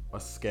like a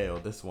scale.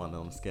 This one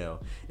on a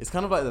scale. It's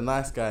kind of like the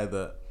nice guy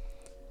that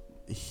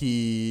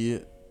he's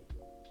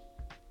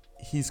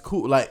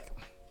cool. Like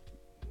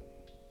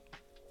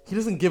he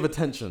doesn't give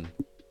attention.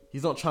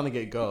 He's not trying to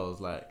get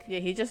girls, like. Yeah,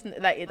 he just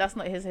like that's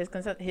not his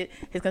concern. His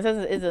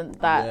consensus isn't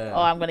that. Yeah.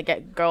 Oh, I'm gonna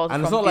get girls. And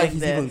from it's not like doing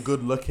he's this. even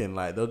good looking.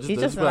 Like they'll just He's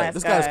just be a like, nice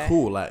this guy. guy's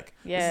cool. Like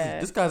Yeah.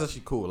 this guy's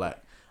actually cool. Like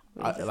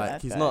He's just a like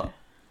nice he's guy. not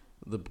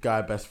the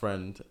guy best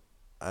friend,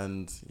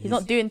 and He's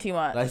not doing too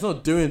much. like he's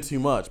not doing too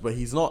much, but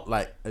he's not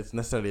like it's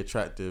necessarily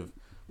attractive.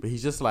 But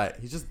he's just calm.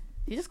 He's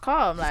just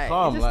calm,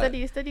 calm. He's just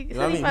like, steady. You know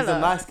what I mean? Fella. He's a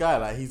nice guy.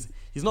 Like he's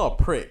not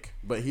a prick,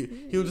 but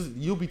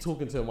you'll be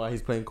talking to him while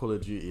he's playing Call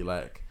of Duty,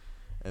 like,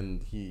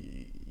 and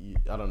he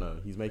I don't know,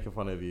 he's making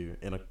fun of you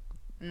in a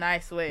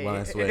nice way.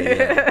 nice way.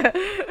 Yeah.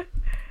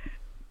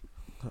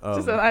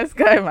 Just a nice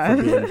guy, for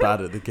man. being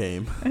bad at the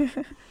game.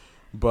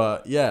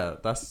 But yeah,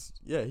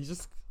 he's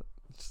just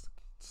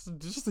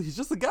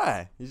a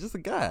guy. He's just a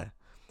guy,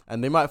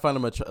 and they might find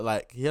him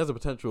like he has the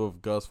potential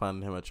of girls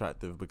finding him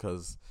attractive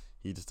because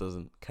he just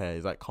doesn't care.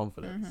 He's like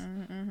confidence.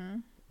 Mm-hmm, mm-hmm.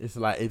 It's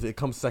like it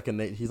comes second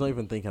nature. He's not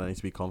even thinking I need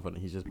to be confident.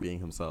 He's just being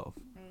himself.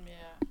 Yeah.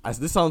 As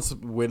this sounds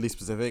weirdly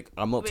specific,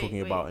 I'm not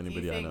talking about do you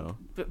anybody I think- know.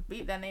 But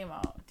beat their name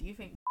out. Do you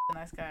think a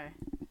nice guy?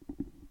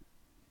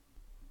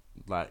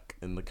 Like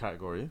in the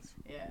categories,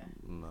 Yeah.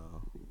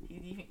 no. Do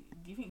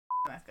you think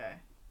a nice guy?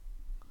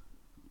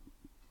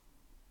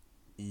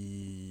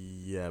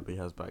 Yeah, but he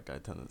has bad guy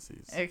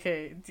tendencies.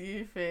 Okay. Do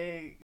you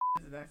think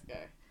is a nice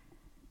guy?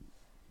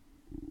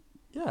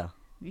 Yeah.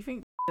 Do you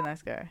think a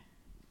nice guy?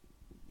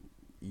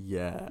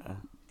 Yeah.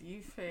 Do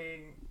you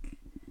think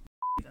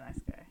he's a nice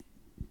guy?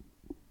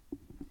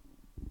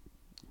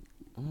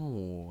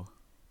 Oh.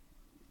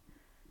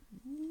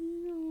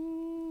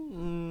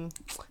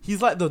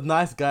 He's like the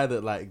nice guy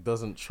that like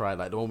doesn't try,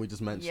 like the one we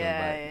just mentioned.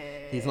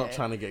 He's not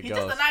trying to get He's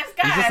girls. just a nice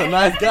guy. He's just a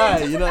nice guy.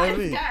 He's You just know a what I nice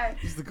mean? guy.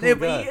 He's the cool No, guy.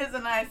 but he is a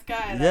nice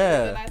guy. Like,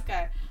 Yeah. he's a nice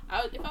guy.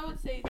 If I would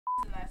say he's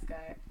a nice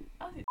guy,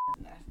 I would say he's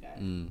a nice guy.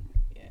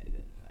 Yeah, he's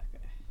a nice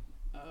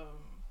guy.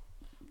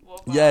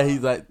 What about- Yeah,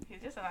 he's like,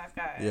 he's just a nice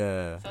guy.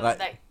 yeah, So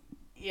like,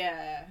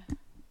 yeah.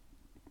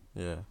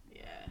 yeah.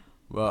 Yeah.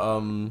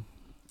 But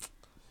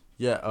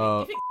yeah.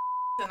 You think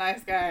he's a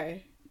nice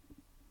guy?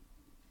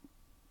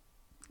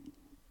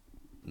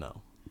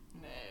 No.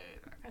 No,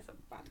 that guy's a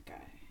bad guy.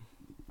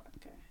 Bad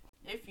guy.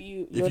 If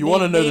you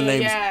want to know the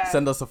names, yeah.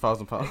 send us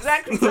 £1,000.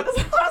 Exactly. Send us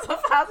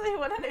 £1,000 if you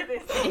want to know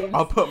these names.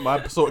 I'll put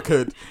my sort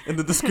code in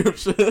the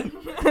description.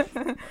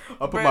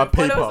 I'll put Bro, my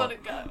follow us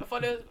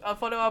PayPal.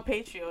 follow our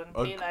Patreon.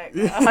 Pay like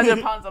Okay.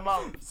 £100 a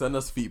month. Send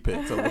us feet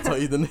pics and we'll tell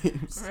you the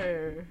names.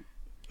 Bro,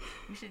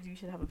 you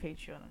should have a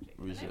Patreon.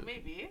 We should.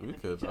 Maybe. We in the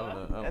could. future.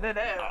 I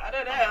I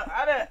don't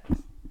know.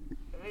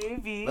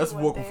 Maybe. Let's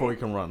one walk day. before we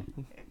can run.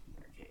 Okay.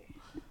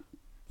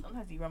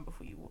 Sometimes you run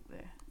before you walk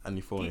there. And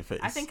you fall on your face.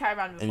 I think I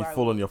ran before and you I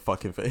fall walked. on your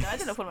fucking face. No, I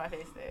didn't fall on my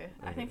face though.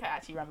 I think I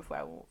actually ran before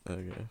I walked.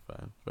 Okay,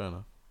 fine. Fair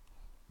enough.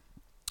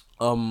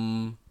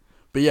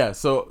 But yeah,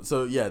 so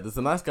yeah, there's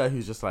a nice guy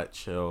who's just like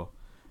chill.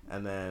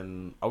 And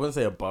then I wouldn't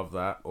say above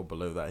that or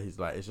below that. He's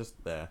like, it's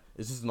just there.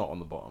 It's just not on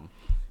the bottom.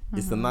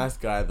 It's the nice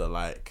guy that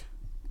like,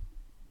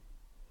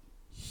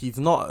 he's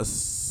not a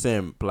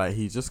simp. Like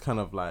he just kind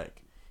of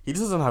like, he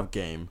just doesn't have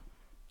game.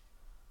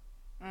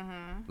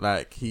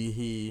 Like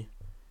he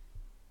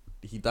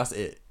that's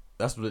it.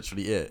 That's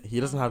literally it. He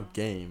doesn't have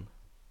game.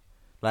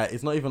 Like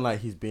it's not even like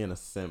he's being a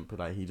simp.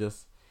 Like he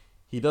does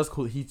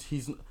cool.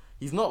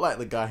 He's not like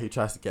the guy who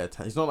tries to get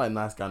attention. He's not like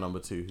nice guy number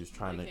 2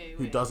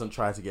 who doesn't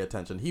try to get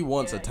attention. He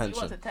wants attention. He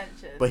wants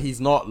attention. But he's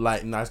not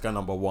like nice guy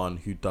number 1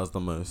 who does the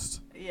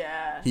most.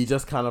 Yeah. He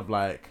just kind of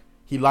like,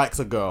 he likes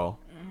a girl,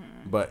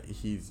 but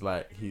he's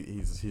like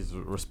he's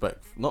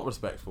not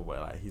respectful, but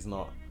like he's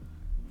not.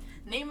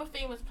 Name a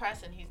famous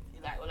person who's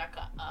like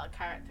a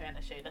character in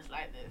a show that's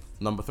like this.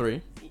 Number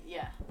 3.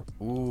 Yeah.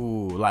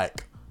 Ooh,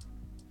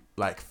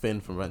 like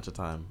Finn from Adventure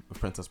Time with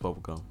Princess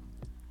Bubblegum.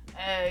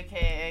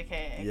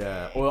 Okay.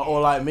 Yeah, or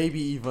like maybe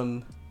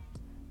even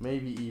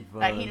like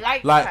he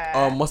likes like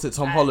her. what's it,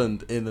 Tom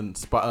Holland in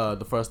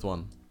the first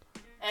one.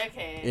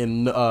 Okay.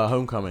 In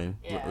Homecoming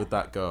Yeah. with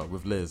that girl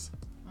with Liz.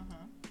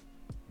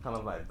 Kind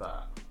of like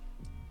that.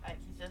 Like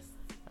he just.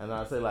 And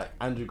I'd say like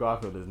Andrew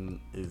Garfield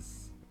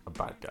is a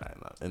bad guy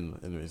in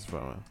his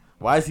film.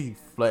 Why is he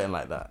flirting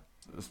like that?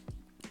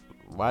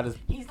 Why does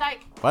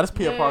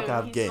Peter Parker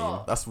have he's game?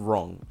 not. That's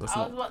wrong. That's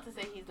I was not about to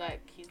say he's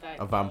like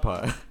a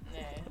vampire. No.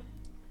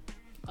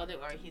 Oh,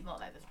 don't worry, he's not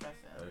like this person.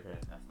 Okay.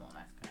 That's not a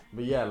nice guy.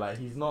 But yeah, like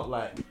he's not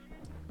like.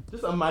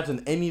 Just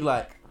imagine any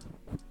like.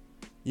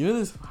 You know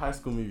those high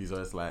school movies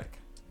where it's like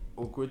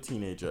awkward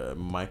teenager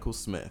Michael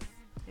Smith.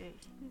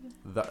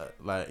 That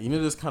like you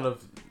know those kind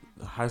of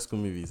high school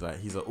movies like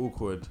he's an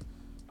awkward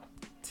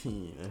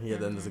teen and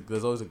then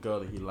there's always a girl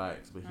that he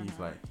likes but he's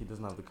like he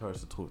doesn't have the courage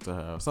to talk to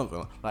her or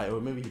something like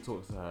or maybe he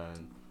talks to her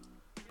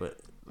but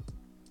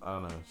I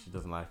don't know she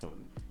doesn't like him.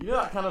 You know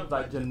that kind of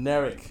like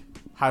generic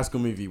high school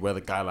movie where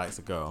the guy likes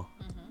a girl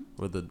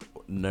where the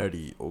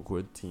nerdy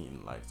awkward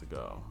teen likes a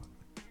girl.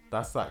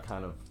 That's that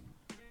kind of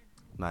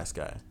nice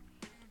guy.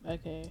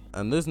 Okay.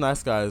 And those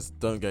nice guys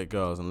don't get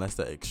girls unless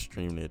they're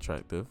extremely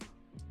attractive.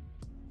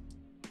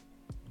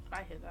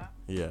 I hear that.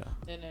 Yeah.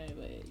 No,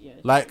 but yeah.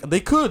 Like they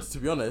could, to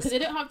be honest. Because they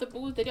don't have the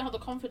balls. They don't have the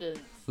confidence.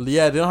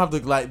 Yeah, they don't have the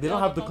like. They don't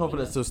have the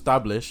confidence to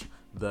establish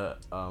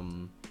that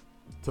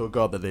to a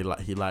girl that they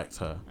like. He liked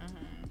her.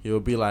 He will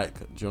be like,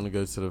 "Do you want to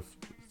go to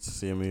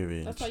see a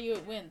movie?" That's why you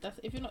won't win. That's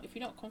if you're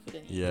not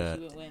confident. You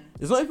won't win.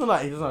 It's not even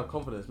like he doesn't have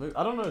confidence. Maybe,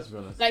 I don't know, to be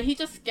honest. Like he's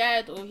just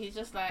scared, or he's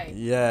just like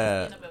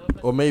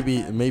or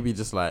maybe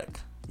just like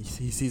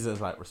he sees it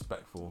as like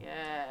respectful.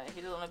 Yeah,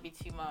 he doesn't want to be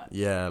too much.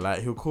 Yeah,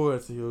 like he'll call her.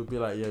 He'll be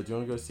like, "Yeah, do you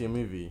want to go see a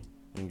movie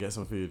and get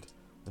some food?"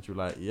 And she'll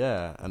be like,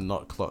 "Yeah," and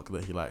not clock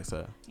that he likes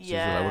her. So she'll be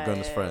like, "We're going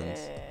as friends."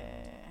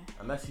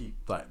 Unless he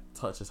like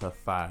touches her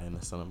thigh in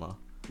the cinema,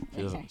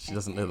 she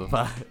doesn't know the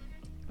thigh.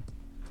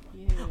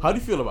 Yeah. How do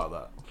you feel about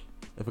that?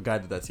 If a guy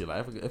did that to you,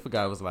 like if a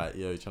guy was like,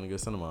 "Yo, you trying to go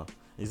cinema?"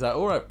 He's like,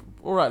 all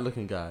right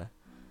looking guy,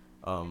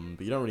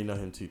 but you don't really know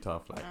him too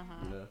tough, like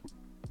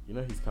you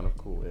know he's kind of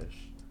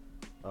cool-ish.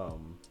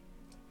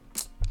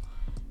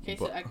 Okay,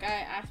 so a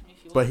guy asked me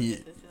if he but wanted to go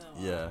to the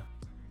cinema. Yeah,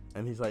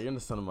 and he's like, you're in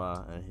the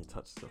cinema, and he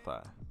touches the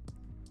thigh.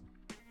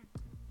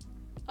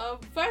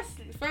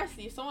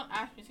 Firstly, if someone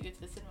asked me to go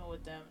to the cinema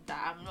with them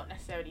that I'm not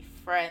necessarily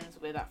friends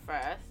with at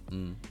first,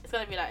 it's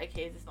gonna be like,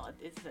 okay, is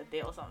this a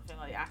date or something?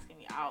 Or are they asking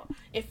me out?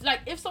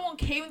 If someone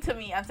came to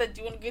me and said,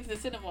 do you want to go to the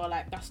cinema?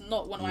 Like that's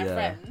not one of my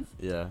friends.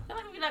 Yeah. Then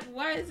I'm gonna be like,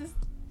 why is this?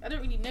 I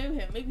don't really know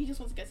him. Maybe he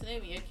just wants to get to know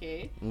me.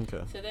 Okay.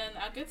 Okay. So then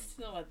I go to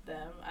cinema with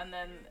them, and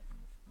then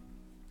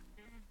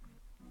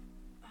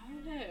I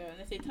don't know.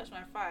 Unless they touch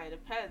my thigh, it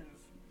depends.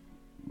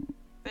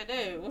 I don't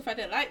know. If I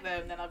don't like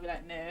them, then I'll be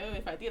like, no.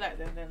 If I do like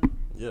them, then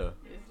yeah.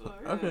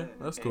 Okay,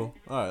 that's cool.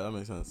 All right, that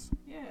makes sense.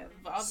 Yeah,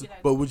 but I'll be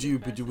like. But would you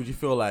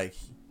feel like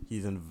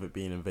he's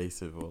being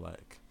invasive or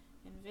like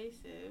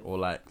invasive or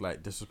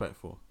like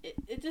disrespectful?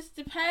 It just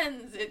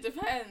depends. It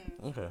depends.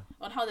 Okay.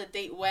 On how the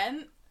date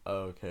went.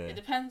 Okay. It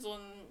depends on.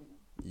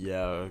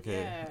 Yeah.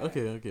 Okay. Yeah.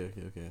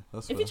 Okay.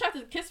 That's. If you try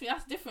to kiss me,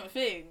 that's a different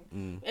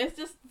thing. It's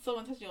just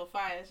someone touching your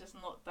thigh. It's just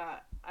not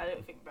that. I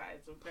don't think that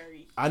is a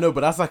very. I know,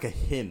 but that's like a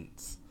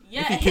hint.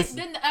 Yeah,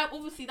 then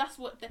obviously that's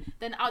what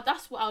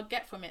that's what I'll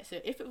get from it. So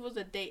if it was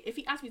a date, if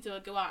he asked me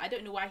to go out, I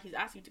don't know why he's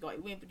asking me to go out.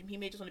 He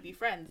may just want to be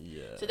friends.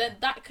 Yeah. So then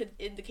that could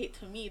indicate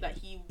to me that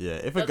he. Yeah,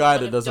 if a guy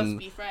that doesn't. Just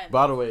be friends.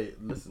 By the way,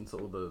 listen to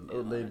all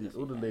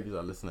the ladies that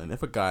are listening.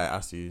 If a guy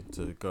asks you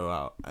to go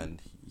out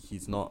and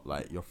he's not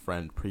like your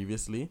friend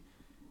previously,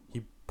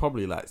 he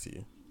probably likes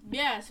you.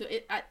 Yeah, so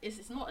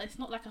it's not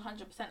like 100%.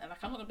 And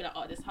like I'm not gonna be like,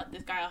 oh, this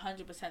guy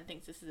 100%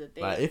 thinks this is a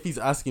date. Like if he's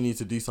asking you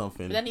to do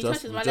something, but then he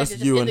touches my just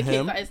leg, you it and indicates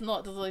him. that it's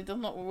not. We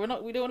don't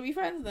want to be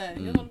friends then.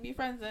 You don't want to be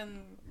friends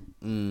then.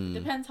 It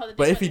depends how the.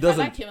 But if he doesn't,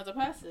 I like him as a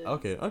person.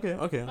 Okay. If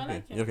I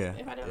like him. Okay.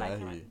 If I don't like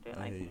him, I don't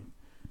like him.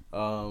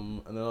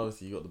 And then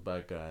obviously you got the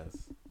bad guys.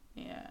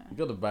 Yeah. You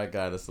got the bad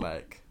guy that's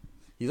like,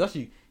 he's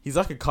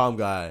like a calm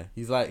guy.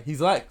 He's like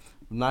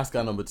nice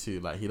guy number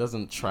 2. Like he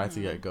doesn't try to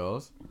get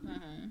girls.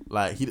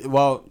 Like he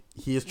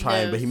is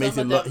trying, but he makes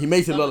it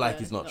look like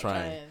he's not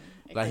trying.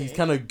 Okay. Like he's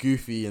kind of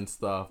goofy and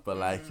stuff, but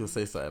like he'll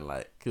say something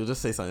like he'll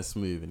just say something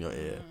smooth in your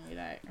ear.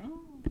 Like,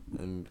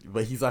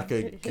 but he's like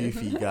a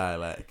goofy guy,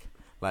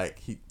 like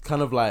he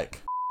kind of like.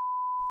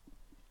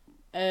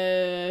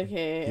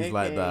 Okay. He's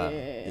like that.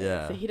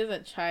 Yeah. So he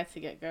doesn't try to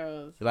get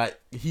girls. Like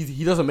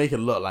he doesn't make it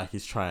look like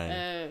he's trying.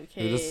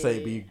 Okay. He'll just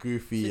be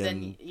goofy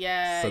and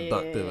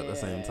seductive at the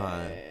same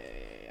time.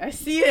 I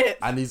see it.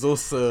 And he's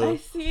also. I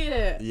see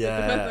it.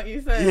 Yeah. The first thing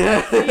you said. Yeah.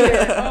 I see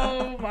it.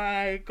 Oh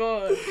my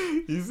god.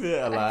 You see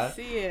it a lot. I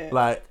see it.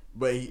 Like,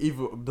 but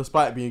even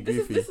despite being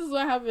goofy. This is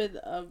why having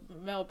a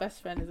male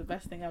best friend is the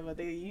best thing ever.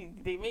 They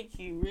make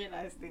you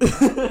realize things.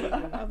 And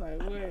I was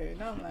like, whoa.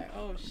 Now I'm like,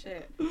 oh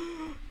shit.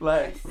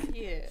 Like, I see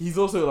it. He's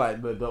also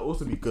like, they'll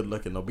also be good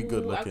looking. They'll be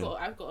good looking.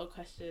 I've got a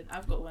question.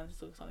 I've got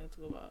something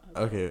to talk about.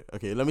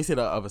 Okay. Let me say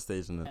that other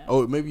stage and then. Yeah.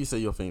 Oh, maybe you say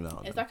your thing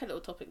now. It's like a little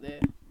topic there.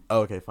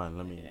 Oh, okay, fine.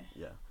 Let me.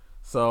 Yeah.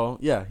 So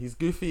yeah, he's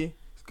goofy.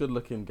 He's a good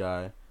looking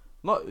guy.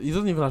 He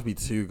doesn't even have to be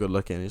too good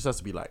looking. He just has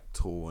to be like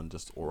tall and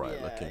just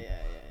alright looking. Yeah.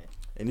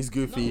 And he's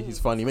goofy. He's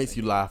funny. He makes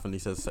you laugh and he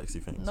says sexy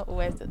things. Not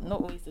always the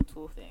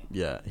tall thing.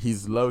 Yeah,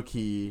 he's low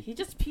key. He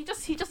just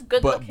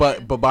good looking.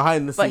 But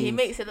behind the scenes. But he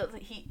makes it look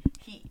like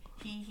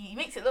he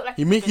makes it look like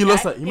he makes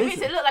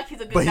it look like he's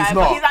a good but guy, he's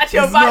not. But he's actually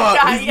a bad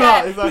guy. He's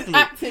not, exactly. He's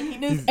acting. He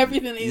knows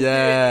everything he's doing.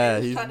 Yeah,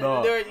 he's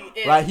not.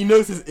 Like he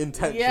knows his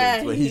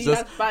intentions, but he's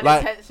just has bad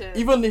like intentions.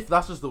 even if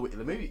that's just the way.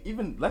 Maybe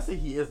even let's say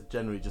he is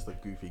generally just a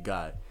goofy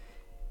guy.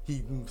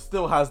 he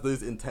still has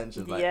those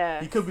intentions. Like,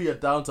 Yeah. he could be a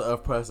down to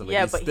earth person, but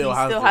Yeah, he but still he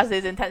has still those, has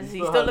those intentions. he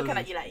He's still still has looking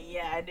those- at you like,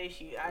 yeah, I know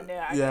you. I know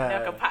I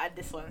Yeah. can pattern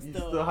this one He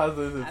still. still has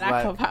those. And It's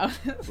I can like,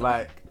 pattern.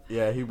 like,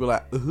 yeah, he'd be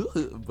like,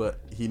 but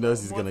he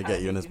knows he's More gonna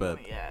get you in his time,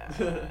 bed.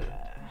 Yeah.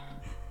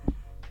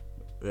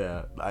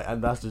 Yeah, like,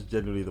 and that's just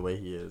generally the way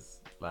he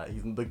is. Like,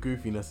 the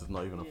goofiness is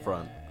not even a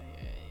front.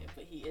 Yeah,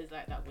 but he is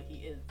like that. But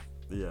he is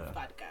Yeah.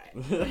 bad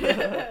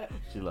guy.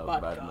 She loves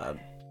Bad bad guy. man.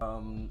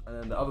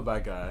 And then the other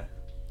bad guy,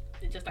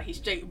 It's just like he's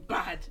straight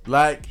bad.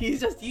 like,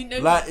 He's just like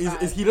he's bad.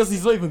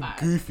 he's not even Bad.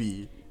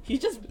 goofy. He's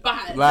just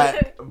bad.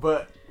 Like,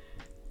 but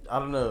I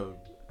don't know.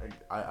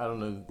 I don't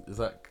know. Is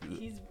that?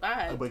 he's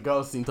bad. But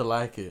girls seem to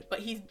like it. But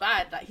he's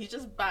bad. Like he's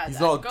just bad. He's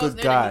Like, not a girls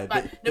good know that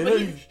guy. He's bad. They No, know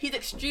but he's- he's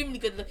extremely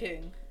good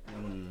looking.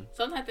 Mm.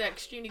 Sometimes they're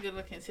extremely good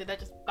looking, so they're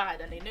just bad,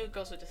 and they know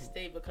girls will just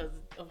stay because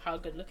of how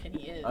good looking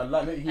he is. And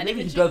like maybe And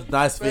he if does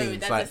nice Bro, things.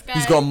 there's Like, this guy-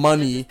 he's got there's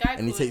money this guy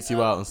and he called, takes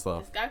you out and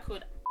stuff. This guy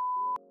called,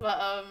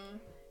 but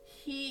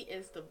he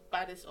is the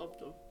baddest of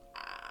the.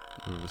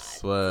 I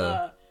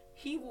swear.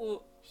 He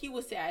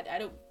will say I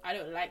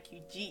don't like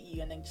you, cheat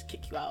you, and then just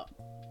kick you out.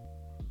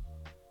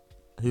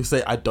 He'll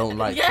say, "I don't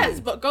like yes,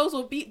 you." but girls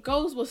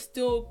will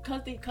still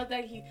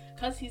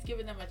because he's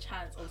giving them a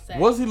chance of sex.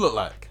 What does he look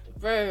like?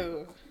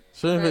 Bro?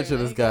 Show me a Bro, picture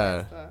of let this me get guy.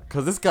 this stuff.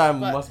 Because this guy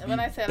But must be when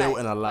I say built like,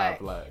 in a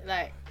lab.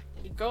 like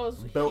girls,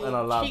 Built in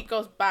a lab. treat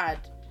girls bad,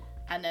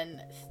 and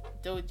then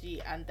still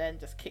cheat, and then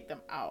just kick them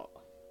out.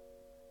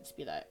 Just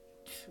be like,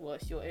 well,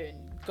 it's your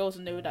own. Girls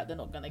know that they're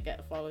not gonna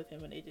get far with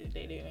him, and they don't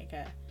even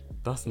care.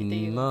 That's They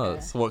even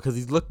nuts. What? Because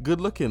he's good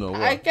looking or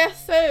what? I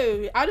guess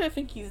so. I don't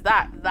think he's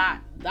that.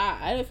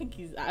 I don't think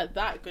he's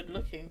that good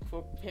looking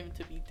for him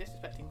to be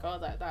disrespecting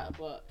girls like that.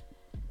 But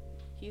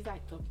he's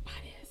like the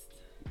baddest.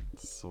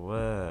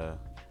 Swear.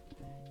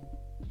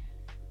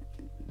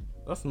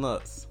 That's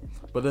nuts.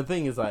 But the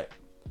thing is, like,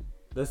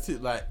 there's two,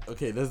 like,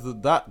 okay, there's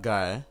that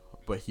guy,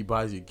 but he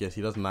buys you gifts.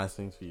 He does nice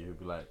things for you. He'll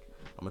be like,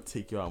 I'm gonna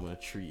take you out. I'm gonna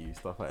treat you,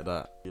 stuff like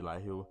that.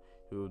 He'll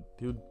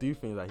do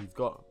things like he's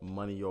got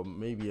money, or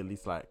maybe at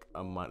least like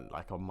a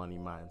money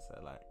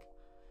mindset. Like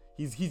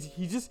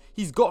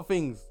he's got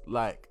things,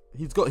 like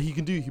he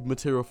can do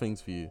material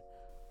things for you.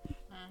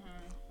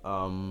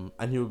 And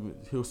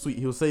he'll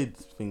say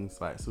things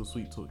like, he'll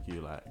sweet talk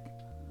you, like,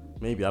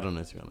 maybe, I don't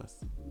know, to be honest.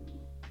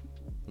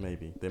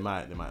 Maybe they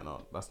might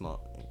not. That's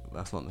not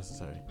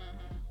necessary.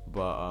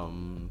 But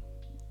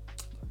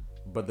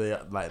they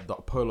like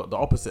the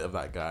opposite of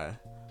that guy,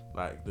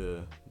 like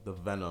the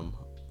Venom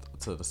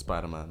to the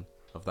Spider-Man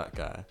of that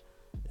guy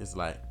is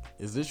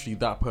literally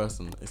that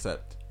person,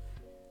 except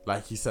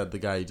like he said, the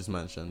guy you just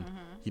mentioned,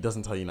 he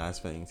doesn't tell you nice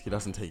things, he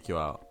doesn't take you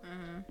out,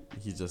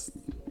 he's just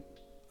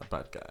a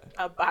bad guy.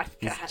 A bad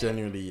guy. He's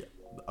genuinely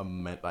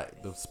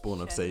like the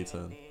spawn of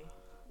Satan.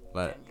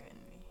 Like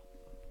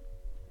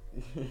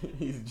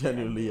he's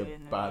genuinely a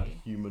bad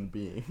human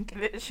being.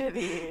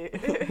 Literally.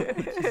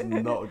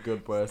 He's not a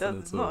good person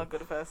That's at all. not a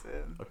good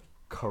person.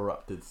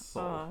 Corrupted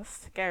soul. Oh,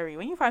 scary.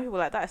 When you find people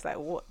like that, it's like,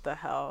 what the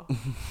hell?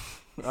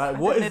 Like,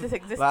 what didn't is know this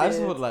existed. like? I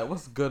just want, like,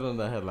 what's good on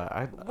the head?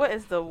 Like, What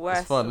is the worst?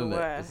 it's fun, of isn't the it?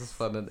 worst? It's just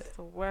fun, isn't it? It's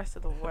the worst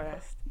of the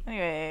worst.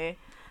 Anyway.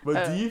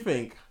 But do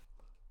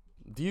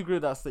you agree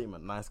with that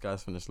statement? Nice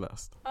guys finish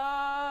last.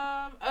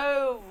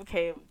 Oh,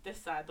 okay. This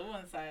side, the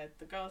woman side,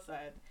 the girl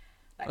side.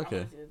 Like,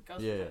 Okay.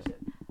 Girls Yeah. finish it.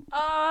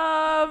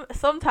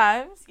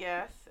 Sometimes,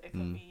 yes, it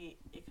can be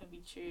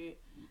true.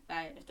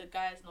 Like, if the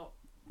guy's not,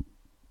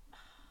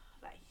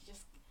 like, he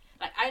just,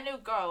 like, I know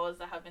girls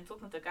that have been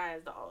talking to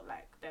guys that are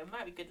like, they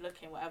might be good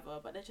looking, whatever,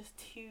 but they're just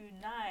too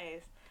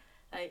nice.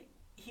 Like,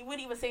 he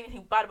wouldn't even say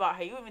anything bad about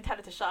her. He wouldn't even tell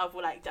her to shut up,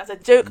 or like, as a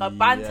joke, a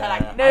banter, Yeah,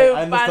 like no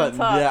I banter.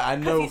 understand. Yeah, I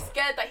know. Because he's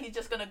scared that he's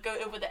just gonna go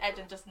over the edge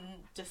and just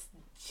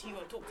she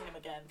won't talk to him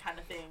again, kind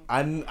of thing.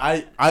 I'm You know not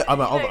exactly like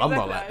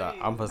what that. I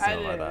I'm mean.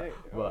 personally I like know. that.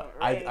 But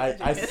Right.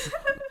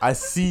 I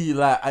see,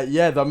 like,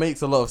 yeah, that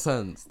makes a lot of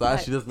sense. That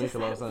actually does make just a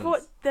lot of like, sense.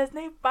 What? There's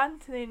no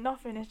banter, no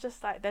nothing. It's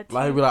just like they're too.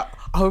 Like, he'll be like,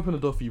 I'll open the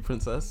door for you,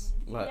 princess.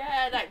 Like,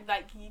 yeah,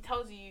 like he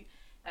tells you,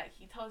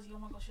 oh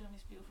my gosh, your name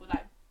is beautiful.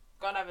 Like,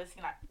 God, I've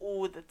seen like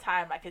all the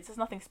time. Like, it's just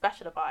nothing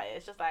special about it.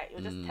 It's just like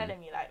you're just telling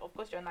me, like, of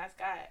course you're a nice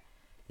guy.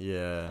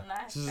 yeah.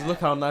 Nice Just guy. look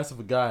how nice of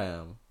a guy I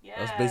am. Yeah,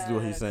 That's basically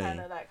what he's saying. Kind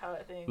of like how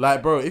it thinks.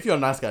 Like, bro, if you're a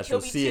nice guy, she'll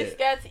He'll be see too it.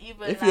 scared to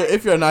even.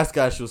 If you're a nice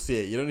guy, she'll see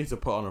it. You don't need to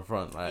put on a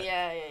front. Like,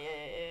 Yeah.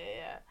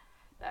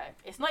 Like,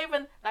 it's not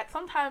even like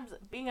sometimes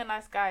being a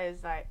nice guy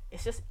is like,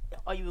 it's just,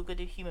 are you a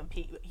good human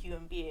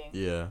being?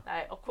 yeah.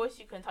 Like, of course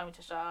you can tell me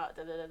to shut up,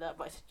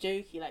 but it's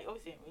jokey. Like,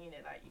 obviously you mean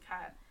it. Like, you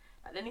can't.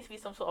 Like, there needs to be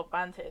some sort of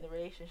banter in the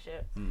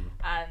relationship.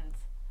 And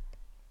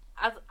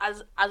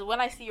as when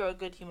I see you're a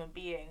good human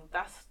being,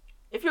 that's,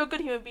 if you're a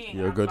good human being,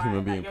 You're a I'm good fine.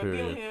 human being, Like, you're a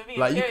good period. human being,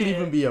 Like, you could period.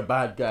 even be a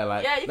bad guy.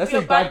 Like, Yeah, you let's could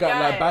be say a bad bad guy,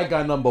 like guy. bad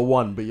guy number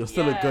one, but you're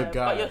still a good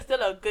guy. But you're still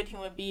a good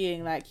human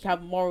being. Like, you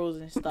have morals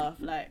and stuff.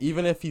 Like,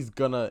 Even if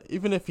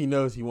he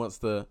knows he wants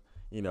to,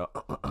 you know,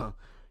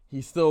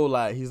 he's still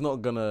like, he's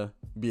not gonna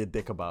be a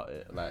dick about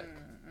it. Like,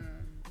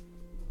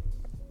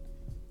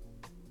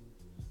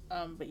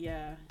 but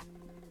yeah,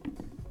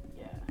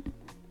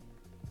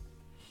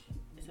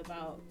 it's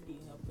about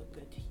being a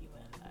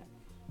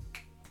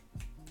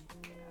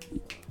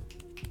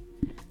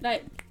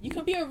Like, you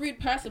can be a rude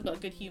person but a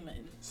good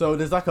human. So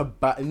there's like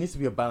it needs to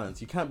be a balance.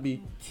 You can't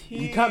be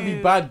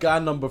bad guy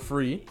number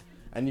 3,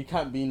 and you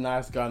can't be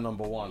nice guy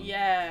number 1.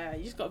 Yeah,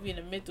 you just gotta be in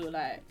the middle.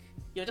 Like,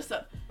 you're just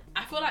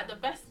I feel like the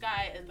best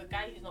guy is the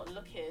guy who's not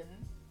looking.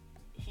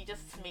 He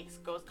just makes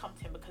girls come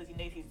to him because he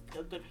knows he's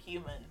a good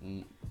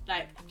human.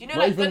 Like, do you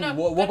know,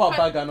 what about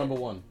bad guy number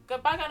 1?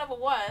 Good bad guy number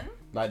 1.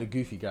 Like the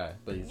goofy guy,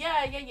 please.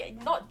 Yeah.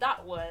 Not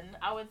that one.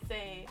 I would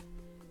say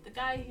the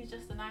guy who's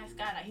just a nice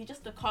guy. Like, he's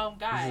just a calm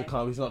guy.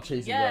 He's not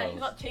chasing girls. Yeah, he's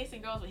not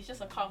chasing girls, but he's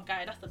just a calm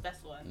guy. That's the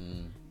best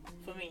one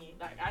for me.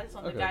 Like, I just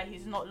want the guy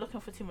who's not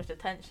looking for too much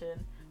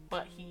attention,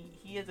 but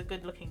he is a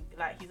good looking.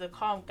 Like, he's a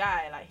calm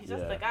guy. Like, he's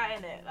just a guy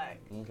in it. Like,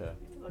 okay.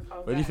 He's a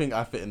calm Where do you think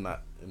I fit in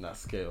that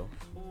scale?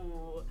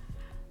 Ooh.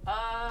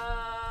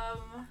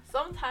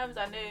 Sometimes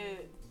I know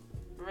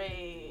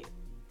Ray's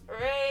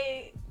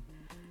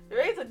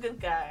a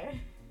good guy,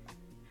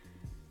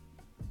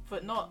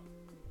 but not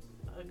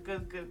a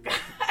good guy.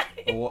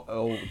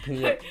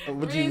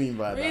 What do you mean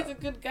by that? Ray's a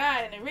good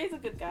guy, and Ray's a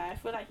good guy. I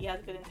feel like he has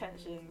good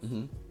intentions.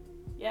 Mm-hmm.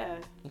 Yeah.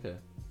 Okay.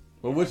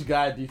 Well, which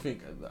guy do you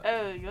think?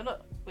 Oh, you're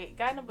not.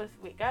 Guy number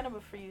 3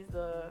 is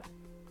the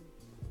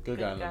good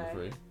guy number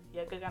 3.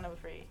 Yeah, good guy number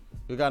 3.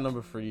 Good guy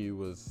number 3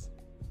 was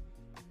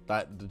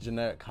like the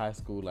generic high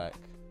school like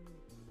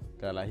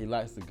guy. Like, he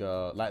likes the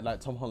girl, like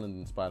Tom Holland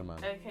in Spider-Man.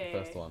 Okay.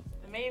 First one.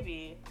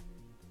 Maybe.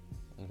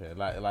 Okay.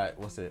 Like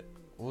what's it?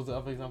 What was the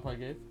other example I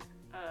gave?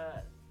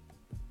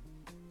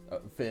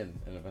 Finn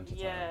in Adventure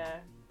Time. Yeah.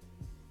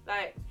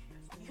 Like,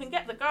 you can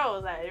get the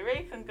girls. Like,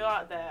 Ray can go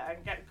out there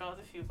and get girls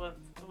if you want,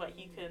 but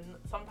he can.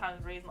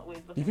 Sometimes Ray's not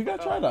always looking. You think for I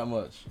try girls. that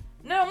much?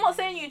 No, I'm not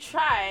saying you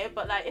try,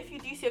 but like, if you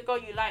do see a girl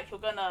you like,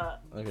 you're gonna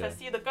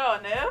pursue the girl.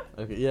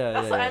 No. Okay. Yeah.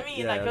 That's what I mean.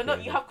 Yeah, like, you're not.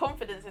 okay. You have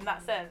confidence in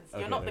that sense.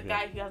 You're Okay, not the okay.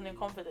 guy who has no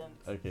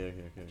confidence. Okay.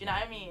 Do you know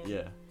what I mean?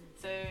 Yeah.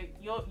 So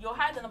you're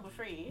high the number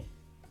 3.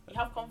 You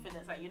have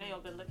confidence, like, you know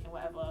you're good looking,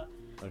 whatever.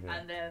 Okay.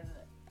 And then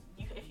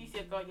if you see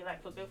a girl you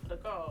like, you'll go for the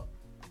girl.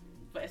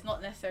 But it's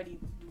not necessarily.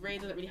 Ray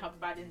doesn't really have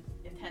bad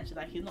intention.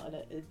 Like, he's not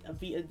a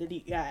beat and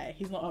delete guy.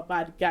 He's not a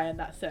bad guy in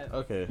that sense.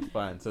 Okay,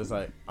 fine. So it's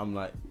like I'm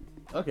like,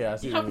 okay, I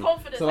see. You what have you mean.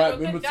 confidence. So like,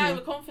 like you're a in good guy between.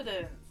 with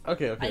confidence.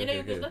 Okay. And you know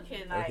you're okay. good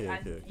looking. Like,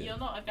 Okay. you're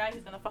not a guy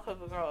who's gonna fuck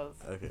over girls.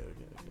 Okay.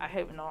 I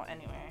hope not.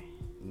 Anyway.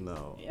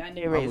 No. Yeah, I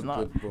know Ray's I'm a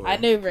not. good boy. I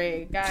know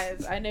Ray,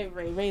 guys. I know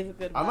Ray. Ray's a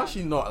good man. I'm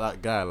actually not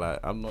that guy. Like,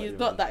 I'm not. He's even,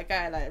 not that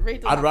guy. Like, Ray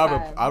doesn't I'd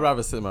have time.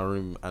 rather sit in my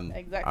room and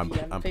Exactly,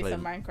 and play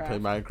some Minecraft. Play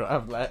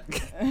Minecraft.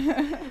 Like,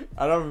 I'd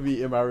rather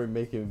be in my room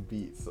making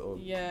beats. Or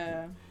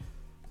Yeah.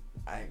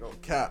 I ain't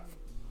got cap.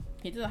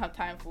 He doesn't have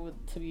time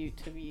to be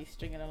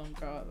stringing along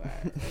girls.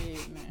 Like,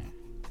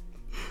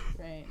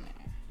 Ray,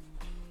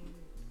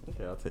 nah.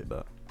 Okay, I'll take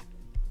that.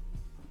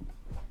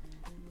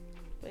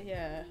 But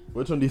yeah,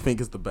 Which one do you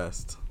think is the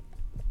best?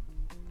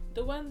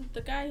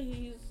 the guy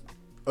who's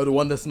Oh, the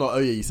one that's not. Oh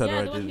yeah, you said the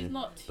already, one didn't who's you?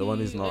 not too The one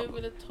who's not.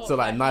 over the top. So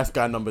like nice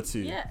guy number 2.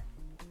 Yeah,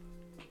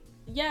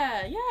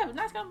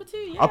 nice guy number 2.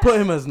 Yeah, I'll put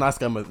him as nice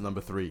guy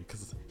number 3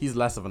 because he's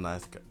less of a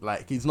nice guy.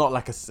 Like, he's not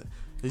like a.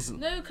 He's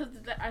No, because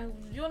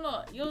you're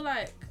not. You're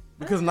like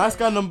because nice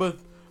guy number 2.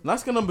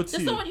 Just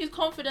someone who's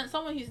confident,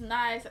 someone who's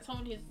nice,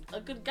 someone who's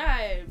a good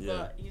guy,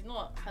 but he's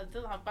not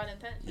doesn't have bad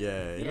intentions.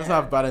 Yeah, he doesn't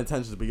have bad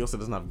intentions, but he also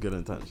doesn't have good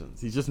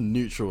intentions. He's just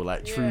neutral,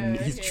 like true.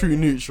 He's okay. true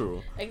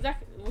neutral.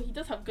 Exactly. Well, he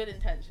does have good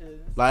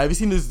intentions. Like, have you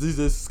seen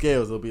those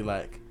scales? It'll be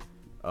like,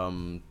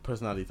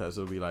 personality types.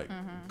 It'll be like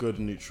good,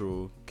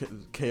 neutral,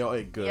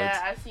 chaotic, good. Yeah,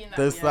 I've seen that.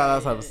 There's yeah,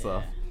 that type of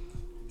stuff.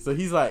 So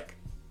he's like,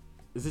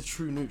 is it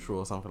true neutral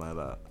or something like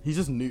that? He's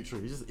just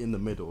neutral. He's just in the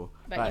middle.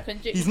 Like, you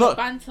can he's not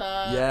banter.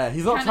 Yeah,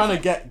 he's not trying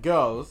to get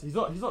girls. He's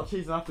not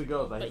chasing after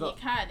girls. Like, But he's not,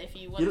 he can if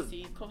he wants to.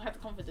 He has the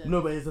confidence.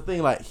 No, but it's the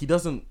thing. Like, he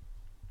doesn't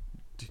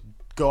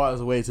go out of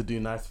his way to do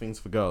nice things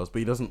for girls, but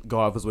he doesn't go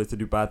out of his way to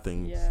do bad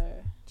things. Yeah.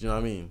 Do you know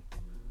what I mean?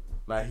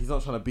 Like, he's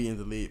not trying to beat and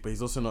delete, but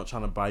he's also not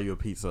trying to buy you a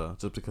pizza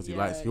just because he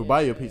likes. He'll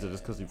buy you a pizza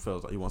just because he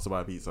feels like he wants to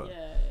buy a pizza.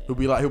 Yeah. He'll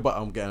be like,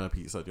 I'm getting a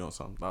pizza. Do you want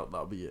some?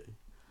 That'll be it.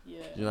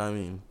 Yeah. Do you know what I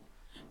mean?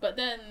 But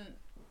then,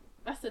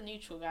 that's the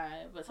neutral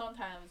guy. But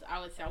sometimes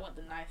I would say I want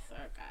the nicer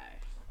guy.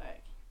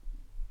 Like,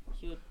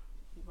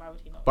 why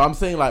would he not? But I'm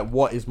saying, like,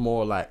 what is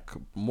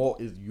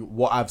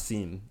what I've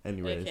seen,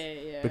 anyways.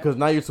 Okay, yeah. Because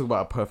now you're talking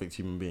about a perfect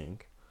human being.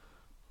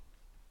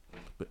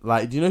 But,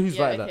 like, do you know who's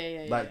like that?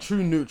 Yeah, like,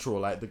 true neutral.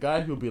 Like, the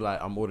guy who'll be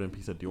like, I'm ordering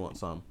pizza, do you want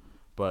some?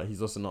 But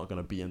he's also not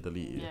going to beat and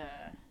delete you.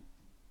 Yeah.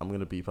 I'm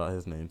going to beep out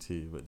his name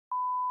too. But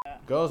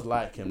girls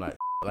like him. Like,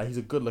 he's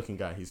a good looking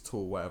guy. He's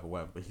tall,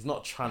 whatever. But he's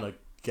not trying to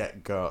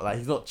get girls. Like,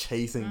 he's not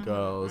chasing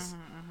girls.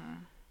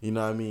 You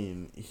know what I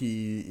mean?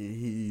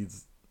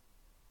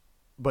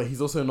 But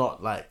he's also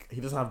not, like, he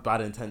doesn't have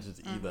bad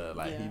intentions either.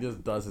 Like, he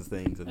just does his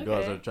things, and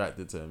girls are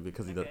attracted to him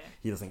because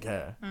he doesn't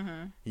care.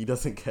 He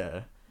doesn't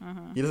care.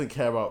 He doesn't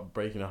care about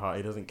breaking your heart.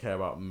 He doesn't care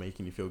about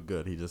making you feel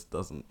good. He just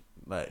doesn't,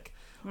 like.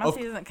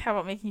 Massey doesn't care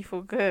about making you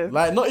feel good.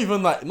 Like, not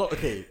even like, not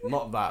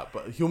that,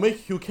 but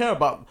he'll care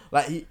about,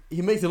 like,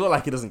 he makes it look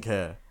like he doesn't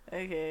care.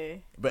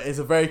 Okay. But it's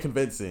a very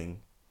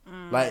convincing.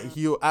 Like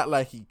he'll act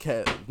like he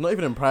cares. Not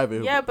even in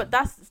private. Yeah, but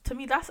to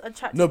me that's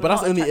attractive. No, but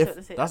that's not only attractive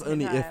if at that's the same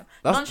only if time.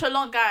 that's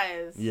Nonchalant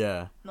guys.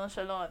 yeah.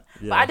 Nonchalant.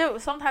 Yeah. But I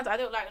don't. Sometimes I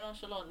don't like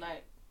nonchalant.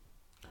 Like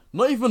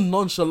Not even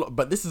nonchalant,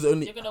 but this is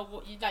only. you're gonna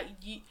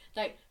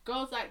like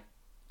girls like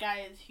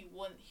guys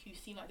who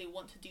seem like they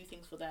want to do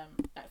things for them,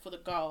 like for the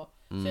girl.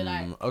 So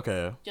like,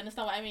 okay. do you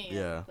understand what I mean?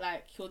 Yeah.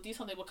 Like he'll do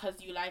something because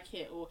you like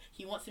it, or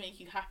he wants to make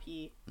you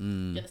happy. Do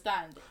Mm. you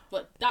understand?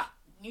 But that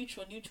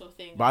neutral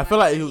thing. But I feel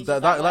like he's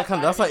that just kind of,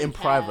 I that's like really in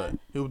care. private.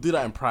 He'll do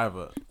that in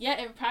private.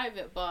 Yeah, in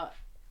private, but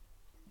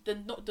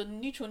the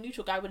neutral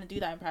guy wouldn't do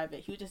that in private.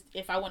 He would just,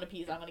 if I want a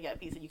pizza, I'm gonna get a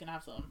pizza. You can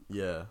have some.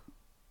 Yeah.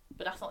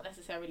 But that's not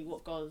necessarily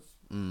what girls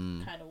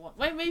kind of want.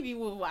 Well, maybe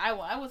what I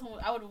want. I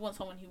would want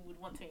someone who would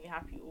want to make me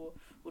happy or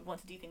would want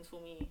to do things for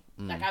me.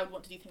 Like I would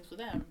want to do things for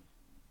them.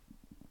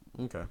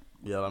 Okay.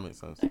 Yeah, that makes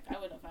sense. Like I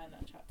wouldn't find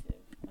that attractive.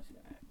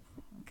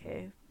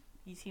 Okay,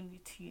 you seem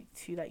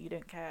too like you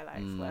don't care,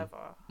 like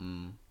whatever.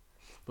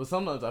 But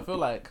sometimes I feel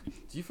like,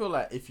 do you feel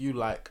like if you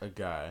like a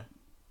guy,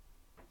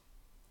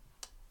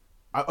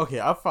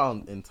 I've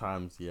found in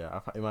times,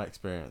 in my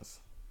experience,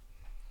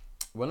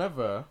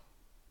 whenever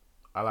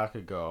I like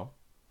a girl,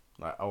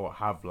 like I will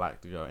have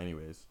liked a girl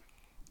anyways,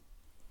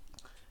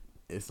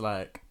 it's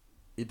like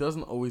it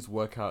doesn't always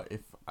work out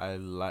if I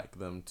like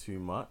them too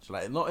much.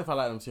 Like not if I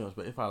like them too much,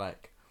 but if I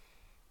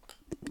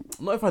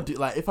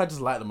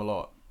just like them a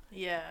lot.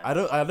 Yeah. I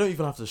don't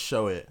even have to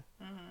show it.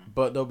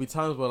 But there'll be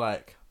times where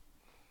like,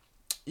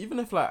 even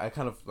if like I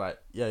kind of like,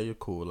 yeah, you're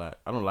cool, like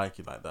I don't like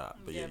you like that,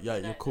 but you're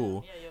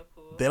cool. Yeah, you're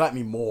cool. They like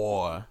me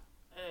more.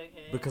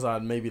 Okay. Because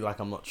I'm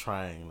not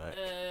trying, like.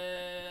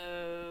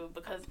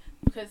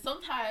 Because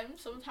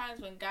sometimes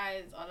when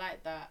guys are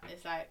like that,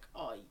 it's like,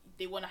 oh,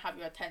 they want to have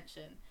your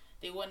attention.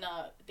 They want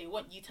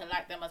you to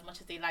like them as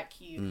much as they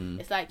like you.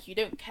 It's like you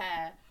don't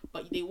care,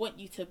 but they want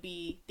you to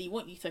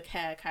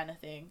care, kind of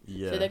thing.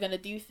 Yeah. So they're gonna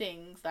do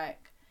things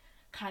like,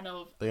 kind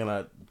of. They're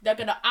gonna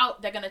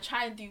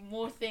try and do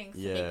more things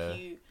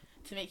to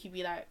make you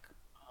be like,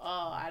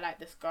 oh, I like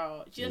this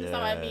girl. Do you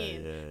understand what I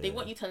mean? They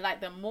want you to like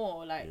them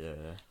more. Like,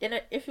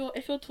 if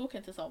you're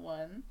talking to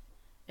someone,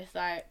 it's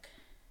like,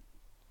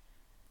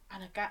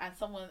 and a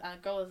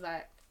girl is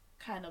like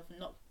kind of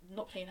not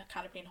playing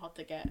hard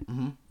to get.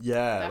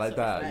 Yeah, That's like what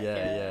that.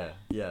 it's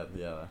Yeah. I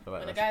feel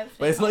like When that. the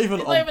But it's not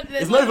even on.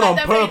 It's not not even on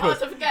them playing hard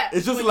purpose. to forget,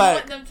 It's just but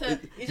like you want them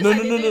to, it's just no.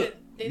 like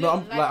they No,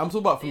 didn't I'm talking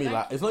about for they me.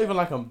 Like it's not even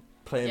like I'm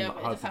playing Yeah, but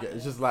it hard just to get. It's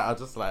happens. just like I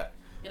just like.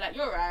 You're like,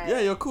 you're right. Yeah,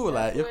 you're cool.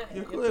 Like you're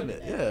cool in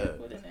it. You're Yeah.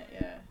 cool in it.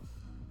 Yeah.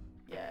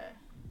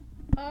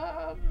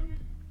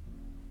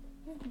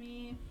 With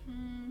me,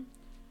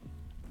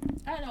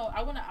 I don't know.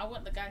 I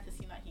want the guy to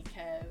seem like he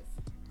cares.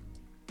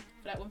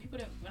 But like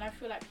when I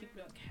feel like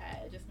people don't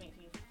care, it just makes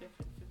me piss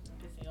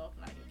me off.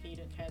 Like, okay, you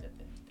don't care, then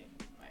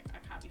like I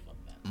can't be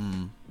fucked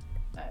then.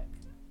 Like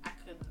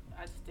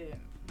I just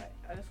didn't. Like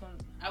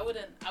I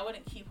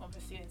wouldn't keep on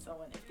pursuing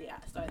someone if they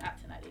started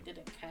acting like they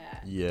didn't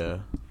care. Yeah.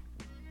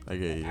 I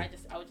get you. I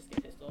would just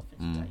get pissed off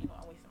and just be like, you know,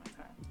 I'm wasting my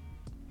time.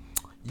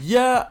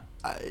 Yeah.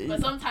 But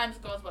sometimes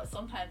it's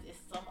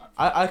someone.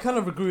 I kind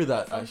of agree with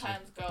that.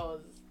 Sometimes like,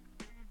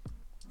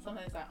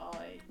 oh,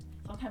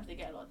 sometimes they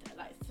get a lot of,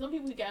 like, some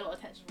people who get a lot of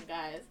attention from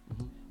guys,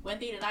 when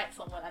they like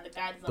someone and the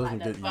guy doesn't like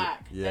them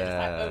back, they're just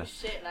like, oh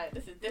shit, like,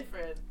 this is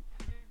different.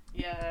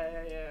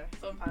 Yeah.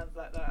 Sometimes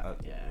like that.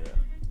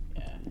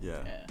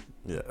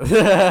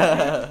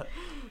 Yeah.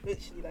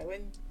 Literally, like,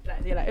 when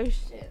like they're like, oh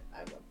shit,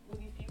 I got all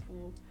these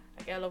people,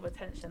 I get a lot of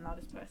attention, now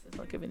this person's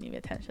not giving me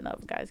attention that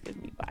other guys give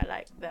me, but I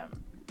like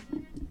them.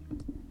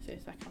 So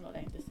it's like, I'm not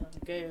letting this one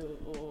go,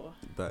 or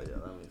that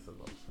makes a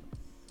lot of sense.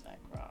 like,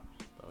 right,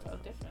 so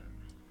different.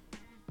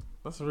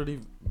 That's really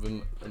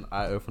been an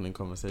eye-opening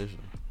conversation.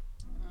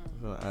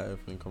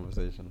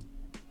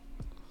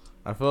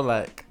 I feel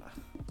like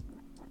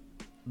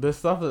there's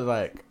stuff that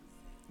like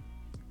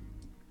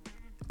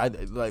I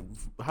like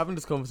having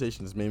this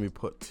conversation has made me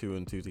put two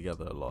and two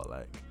together a lot.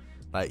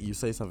 Like you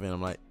say something,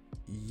 I'm like,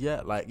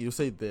 yeah. Like you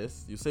say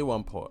this, you say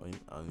one part,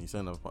 and you say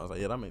another part. I was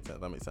like, yeah, that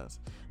makes sense.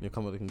 And you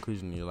come to the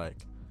conclusion, and you're like,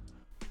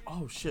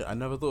 oh shit, I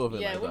never thought of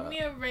it. Yeah, like when that. me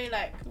and Ray,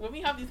 like, when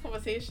we have these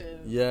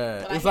conversations.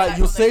 Yeah, like, it's like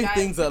you on the say guy's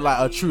things that like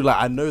are true. Like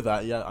I know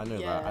that. Yeah, I know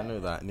Yeah. that. I know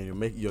that. And then you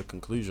make your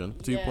conclusion.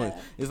 2 Yeah. points.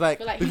 It's like,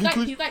 But like, the he's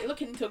conclusion. like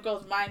looking into a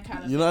girl's mind,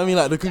 kind of. You know what I mean?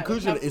 Like the thing.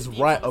 conclusion Like, is deep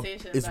right up.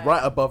 conversations, It's like-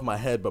 right above my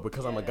head, but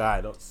because I'm a Yeah. guy,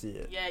 I don't see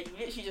it. Yeah, you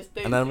literally just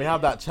don't. And then we see have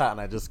it. that chat,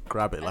 and I just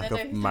grab it And like then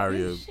a he's like,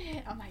 Mario oh,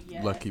 shit. I'm like,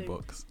 yeah. lucky so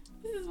box.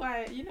 This is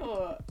why, you know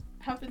what,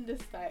 having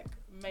this like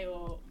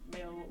male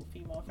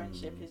female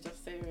friendship is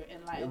just so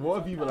enlightening. What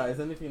have you been like? sometimes.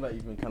 Is anything like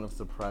you've been kind of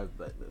surprised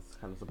like this?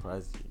 Kind of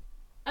surprised you?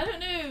 I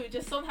don't know,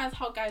 just sometimes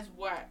how guys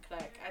work.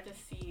 Like I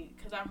just see,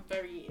 because I'm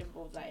very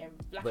involved. Like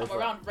But I'm it's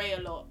around Ray a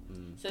lot.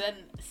 Mm. So then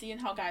seeing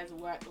how guys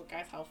work or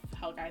guys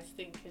how guys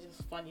think is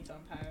just funny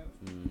sometimes.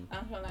 Mm.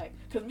 I feel like,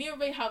 because me and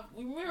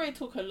Ray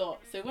talk a lot.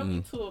 So when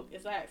we talk,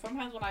 it's like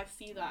sometimes when I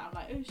see that, I'm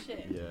like, oh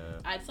shit. Yeah.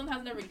 I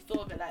sometimes never really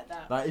thought of it like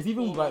that. Like it's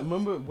even Or- like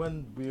remember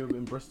when we were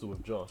in Bristol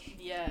with Josh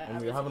Yeah. and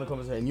I we were having a was-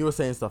 conversation and you were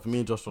saying stuff and me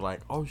and Josh were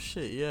like, oh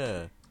shit,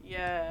 yeah.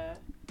 Yeah.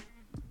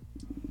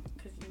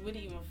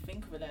 wouldn't even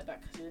think of it like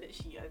that because you're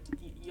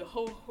literally your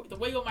whole the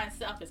way your mind's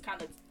set up is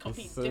kind of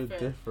completely It's so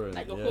different.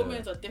 Like your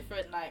hormones are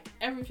different. Like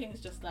everything's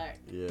just like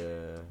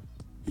yeah.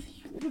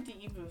 You wouldn't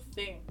even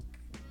think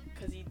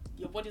because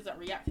your body doesn't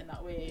react in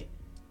that way.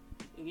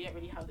 You don't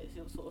really have this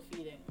sort of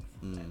feelings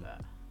like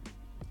that.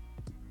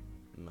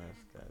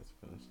 Nice guys,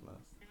 finished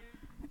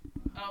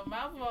last.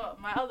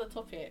 My other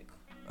topic.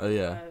 Oh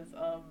yeah. Was,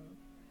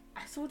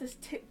 I saw this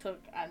TikTok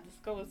and this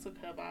girl was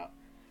talking about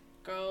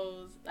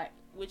girls like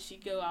would she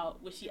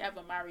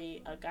ever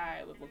marry a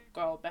guy with a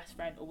girl best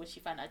friend, or would she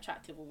find that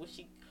attractive, or would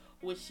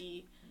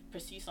she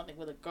pursue something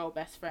with a girl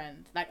best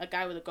friend, like a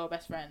guy with a girl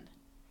best friend?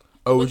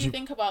 Oh, what do you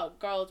think about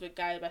girls with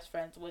guy best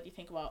friends? What do you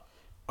think about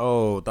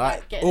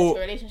getting into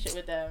a relationship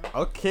with them?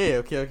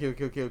 Okay.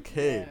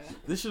 Yeah.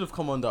 This should have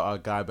come under our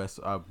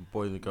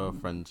boy and girl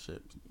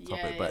friendship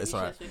topic, but it's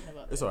alright.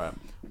 It's alright.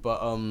 But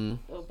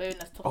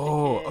bonus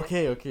topic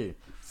here. Okay.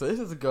 So this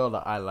is a girl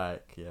that I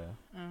like,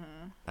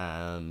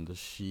 and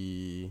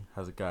she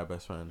has a guy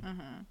best friend.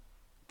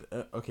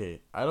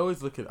 Okay, I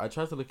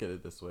try to look at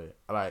it this way.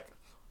 Like,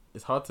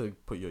 it's hard to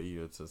put your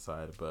ego to the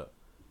side, but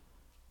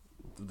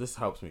this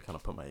helps me kind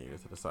of put my ego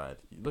to the side.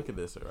 Look at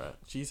this, right?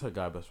 She's her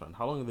guy best friend.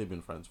 How long have they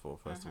been friends for,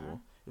 first of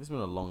all? It's been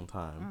a long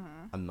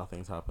time, and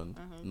nothing's happened.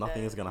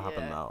 Nothing is going to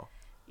happen now.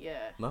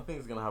 Yeah.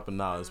 Nothing's going to happen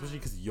now, especially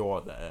because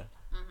you're there.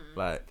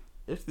 Like,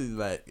 if they,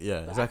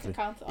 exactly.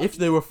 If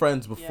they were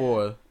friends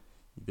before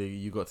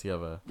you got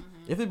together,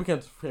 if they became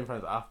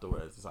friends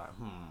afterwards, it's like,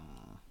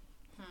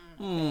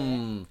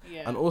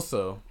 Yeah. And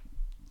also,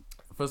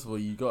 first of all,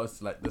 you got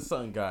to, like, there's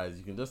certain guys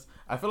you can just.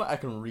 I feel like I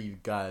can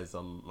read guys a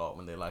lot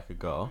when they like a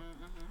girl.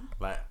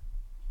 Like,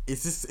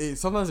 it's just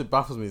sometimes it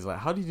baffles me. It's like,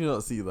 how did you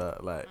not see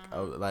that? Like,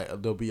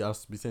 I'll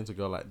be saying to a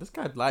girl like, this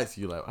guy likes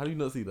you. Like, how do you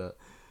not see that?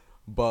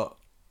 But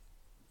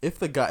if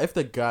the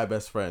guy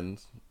best friend,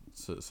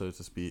 so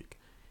to speak,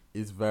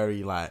 is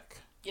very like,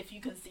 if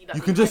you can see that,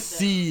 you can just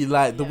see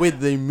like the way that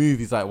they move.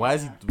 He's like, why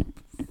is he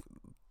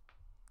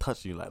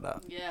touching you like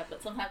that? Yeah,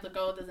 but sometimes the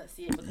girl doesn't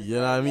see it. Because you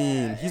know what I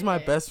mean? He's my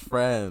best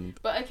friend.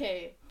 But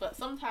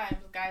sometimes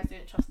guys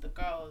don't trust the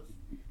girls.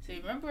 So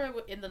remember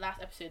in the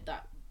last episode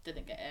that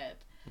didn't get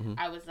aired,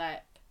 I was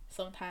like,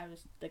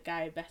 sometimes the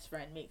guy best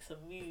friend makes a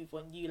move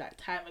on you like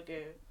time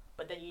ago,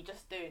 but then you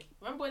just don't.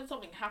 Remember when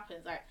something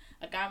happens, like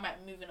a guy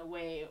might move in a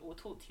way or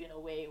talk to you in a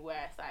way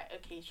where it's like,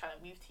 okay, he's trying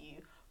to move to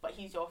you, but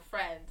he's your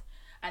friend,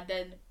 and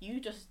then you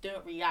just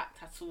don't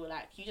react at all.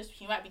 Like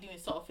he might be doing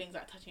sort of things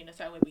like touching you in a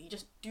certain way, but you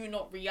just do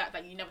not react.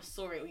 Like you never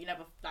saw it, or you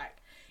never like.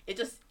 It's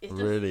just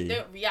really? You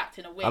don't react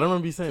in a way. I don't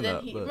remember you saying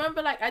that.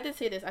 Remember, like I did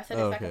say this. I said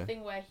it's like a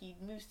thing where he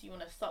moves to you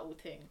on a subtle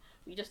thing.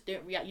 You just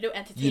don't react. You don't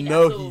entertain. You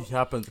know it at all. he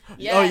happens.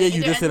 Yeah, oh yeah,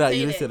 you did say that.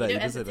 You You did say that. don't You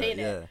did say that.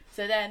 Yeah.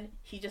 So then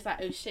he just like,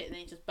 oh shit, and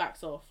then he just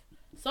backs off.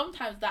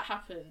 Sometimes that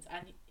happens,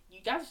 and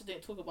you guys just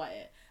don't talk about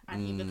it,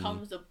 and he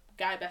becomes the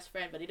guy best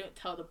friend, but they don't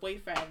tell the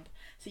boyfriend.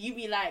 So he'd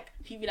be like,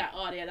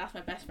 oh yeah, that's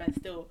my best friend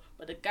still,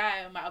 but the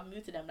guy might have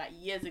moved to them like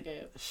years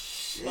ago.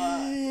 Shit. But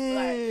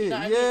like, you know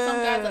what I mean? Some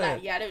guys are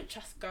like, I don't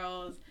trust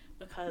girls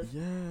because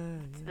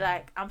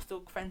like I'm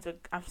still friends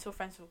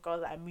with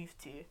girls that I moved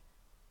to. Do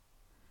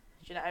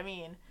you know what I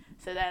mean?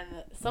 So then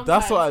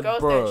sometimes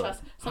girls don't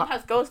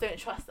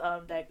trust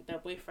their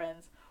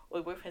boyfriends,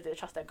 or boyfriends don't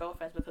trust their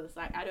girlfriends because it's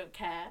like, I don't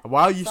care.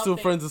 Why are you still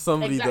friends with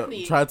somebody that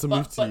tried to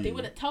move to you? But they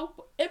wouldn't tell.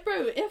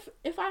 Bro,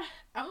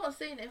 I'm not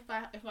saying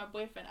if my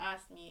boyfriend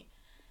asked me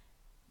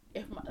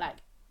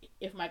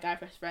if my guy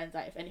best friends,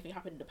 like if anything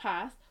happened in the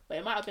past, but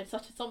it might have been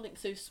something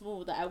so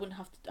small that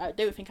I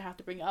don't think I have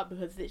to bring it up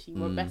because literally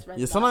we're best friends.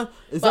 Yeah, sometimes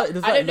I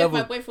don't know if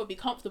my boyfriend would be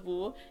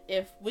comfortable.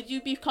 Would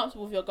you be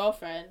comfortable if your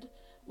girlfriend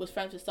was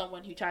friends with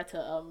someone who tried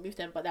to move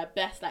them, but they're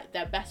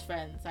best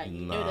friends? Like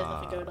you know there's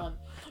nothing going on.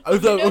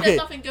 There's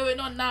nothing going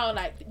on now.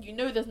 Like you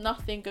know there's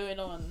nothing going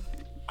on.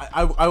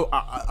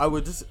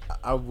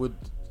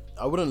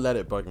 I wouldn't let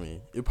it bug me.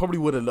 It probably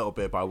would a little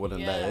bit, but I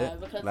wouldn't let it.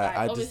 Because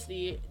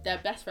obviously they're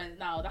best friends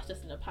now. That's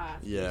just in the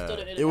past. Yeah,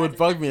 it would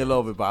bug me a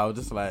little bit, but I would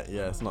just like,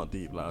 it's not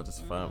deep. Like I'll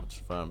just firm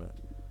it.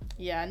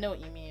 Yeah, I know what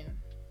you mean.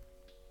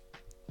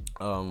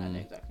 I know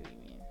exactly what you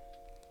mean.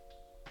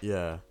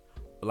 Yeah,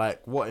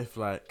 like what if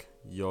like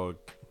your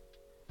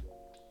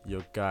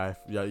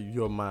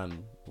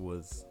man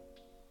was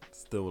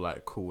still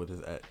like cool with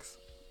his ex,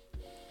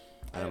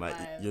 and like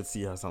you'd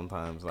see her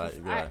sometimes, like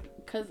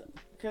because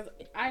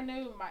I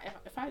know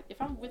if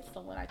I'm with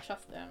someone, I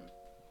trust them,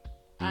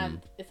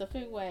 and it's a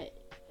thing where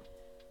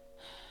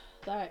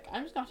like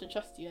I'm just gonna have to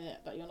trust you in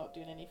it that you're not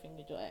doing anything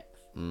with your ex.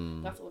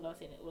 That's all I'm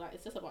saying. Like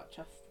it's just about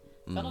trust.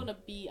 So I'm not gonna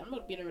be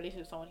in a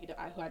relationship with someone who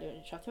I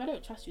don't trust. If I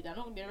don't trust you, then I'm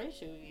not gonna be in a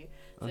relationship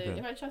with you. So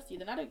if I trust you,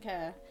 then I don't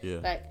care. Yeah.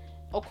 Like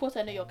of course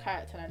I know your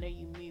character and I know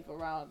you move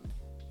around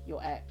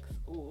your ex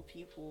or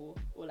people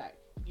or like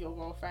your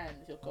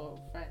girlfriends.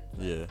 Like,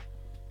 yeah.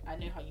 I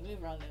know how you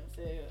move around them.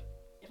 So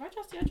if I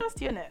trust you, I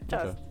trust you in it.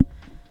 Trust. Okay.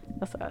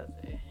 That's what I would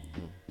say.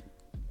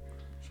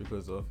 Should we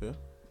close it off here?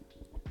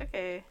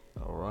 Okay.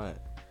 All right.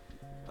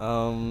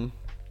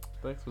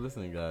 Thanks for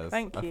listening, guys.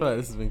 Thank I you. feel like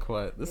this has been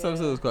quite. This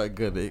episode was quite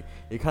good.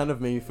 It kind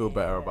of made me feel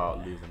better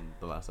about losing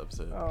the last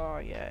episode. Oh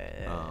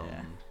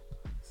yeah.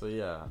 So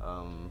yeah.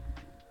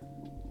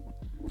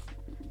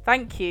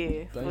 Thank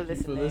you Thank for you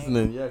listening. for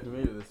listening. Yeah, if you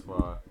made it this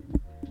far,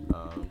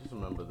 just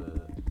remember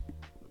that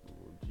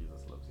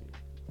Jesus loves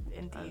you.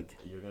 Indeed. And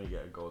you're gonna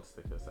get a gold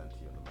sticker sent to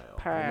you in the mail.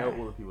 Per. We know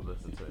all the people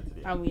listen to it to the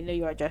end. And we know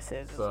your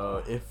addresses. as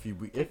So well. if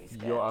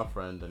you're our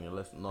friend and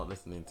you're not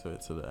listening to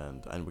it to the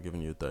end, and we're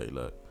giving you a dirty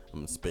look,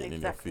 I'm spitting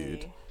in your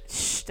food.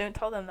 Shh, don't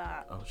tell them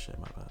that. Oh shit,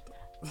 my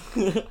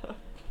bad.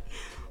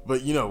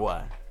 But you know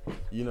why?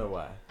 You know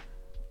why?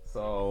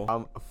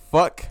 So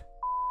fuck,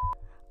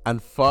 and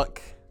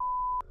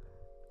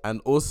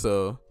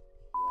also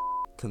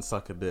can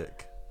suck a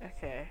dick.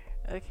 Okay,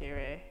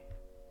 Ray.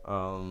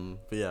 But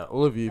yeah,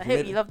 all of you. I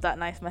hope you love that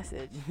nice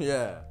message.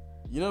 Yeah,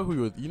 you know who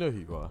you are. You know who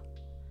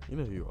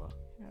you are.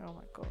 Oh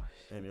my gosh.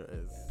 And your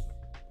is.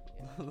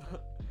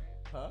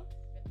 Huh?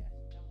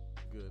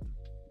 Good.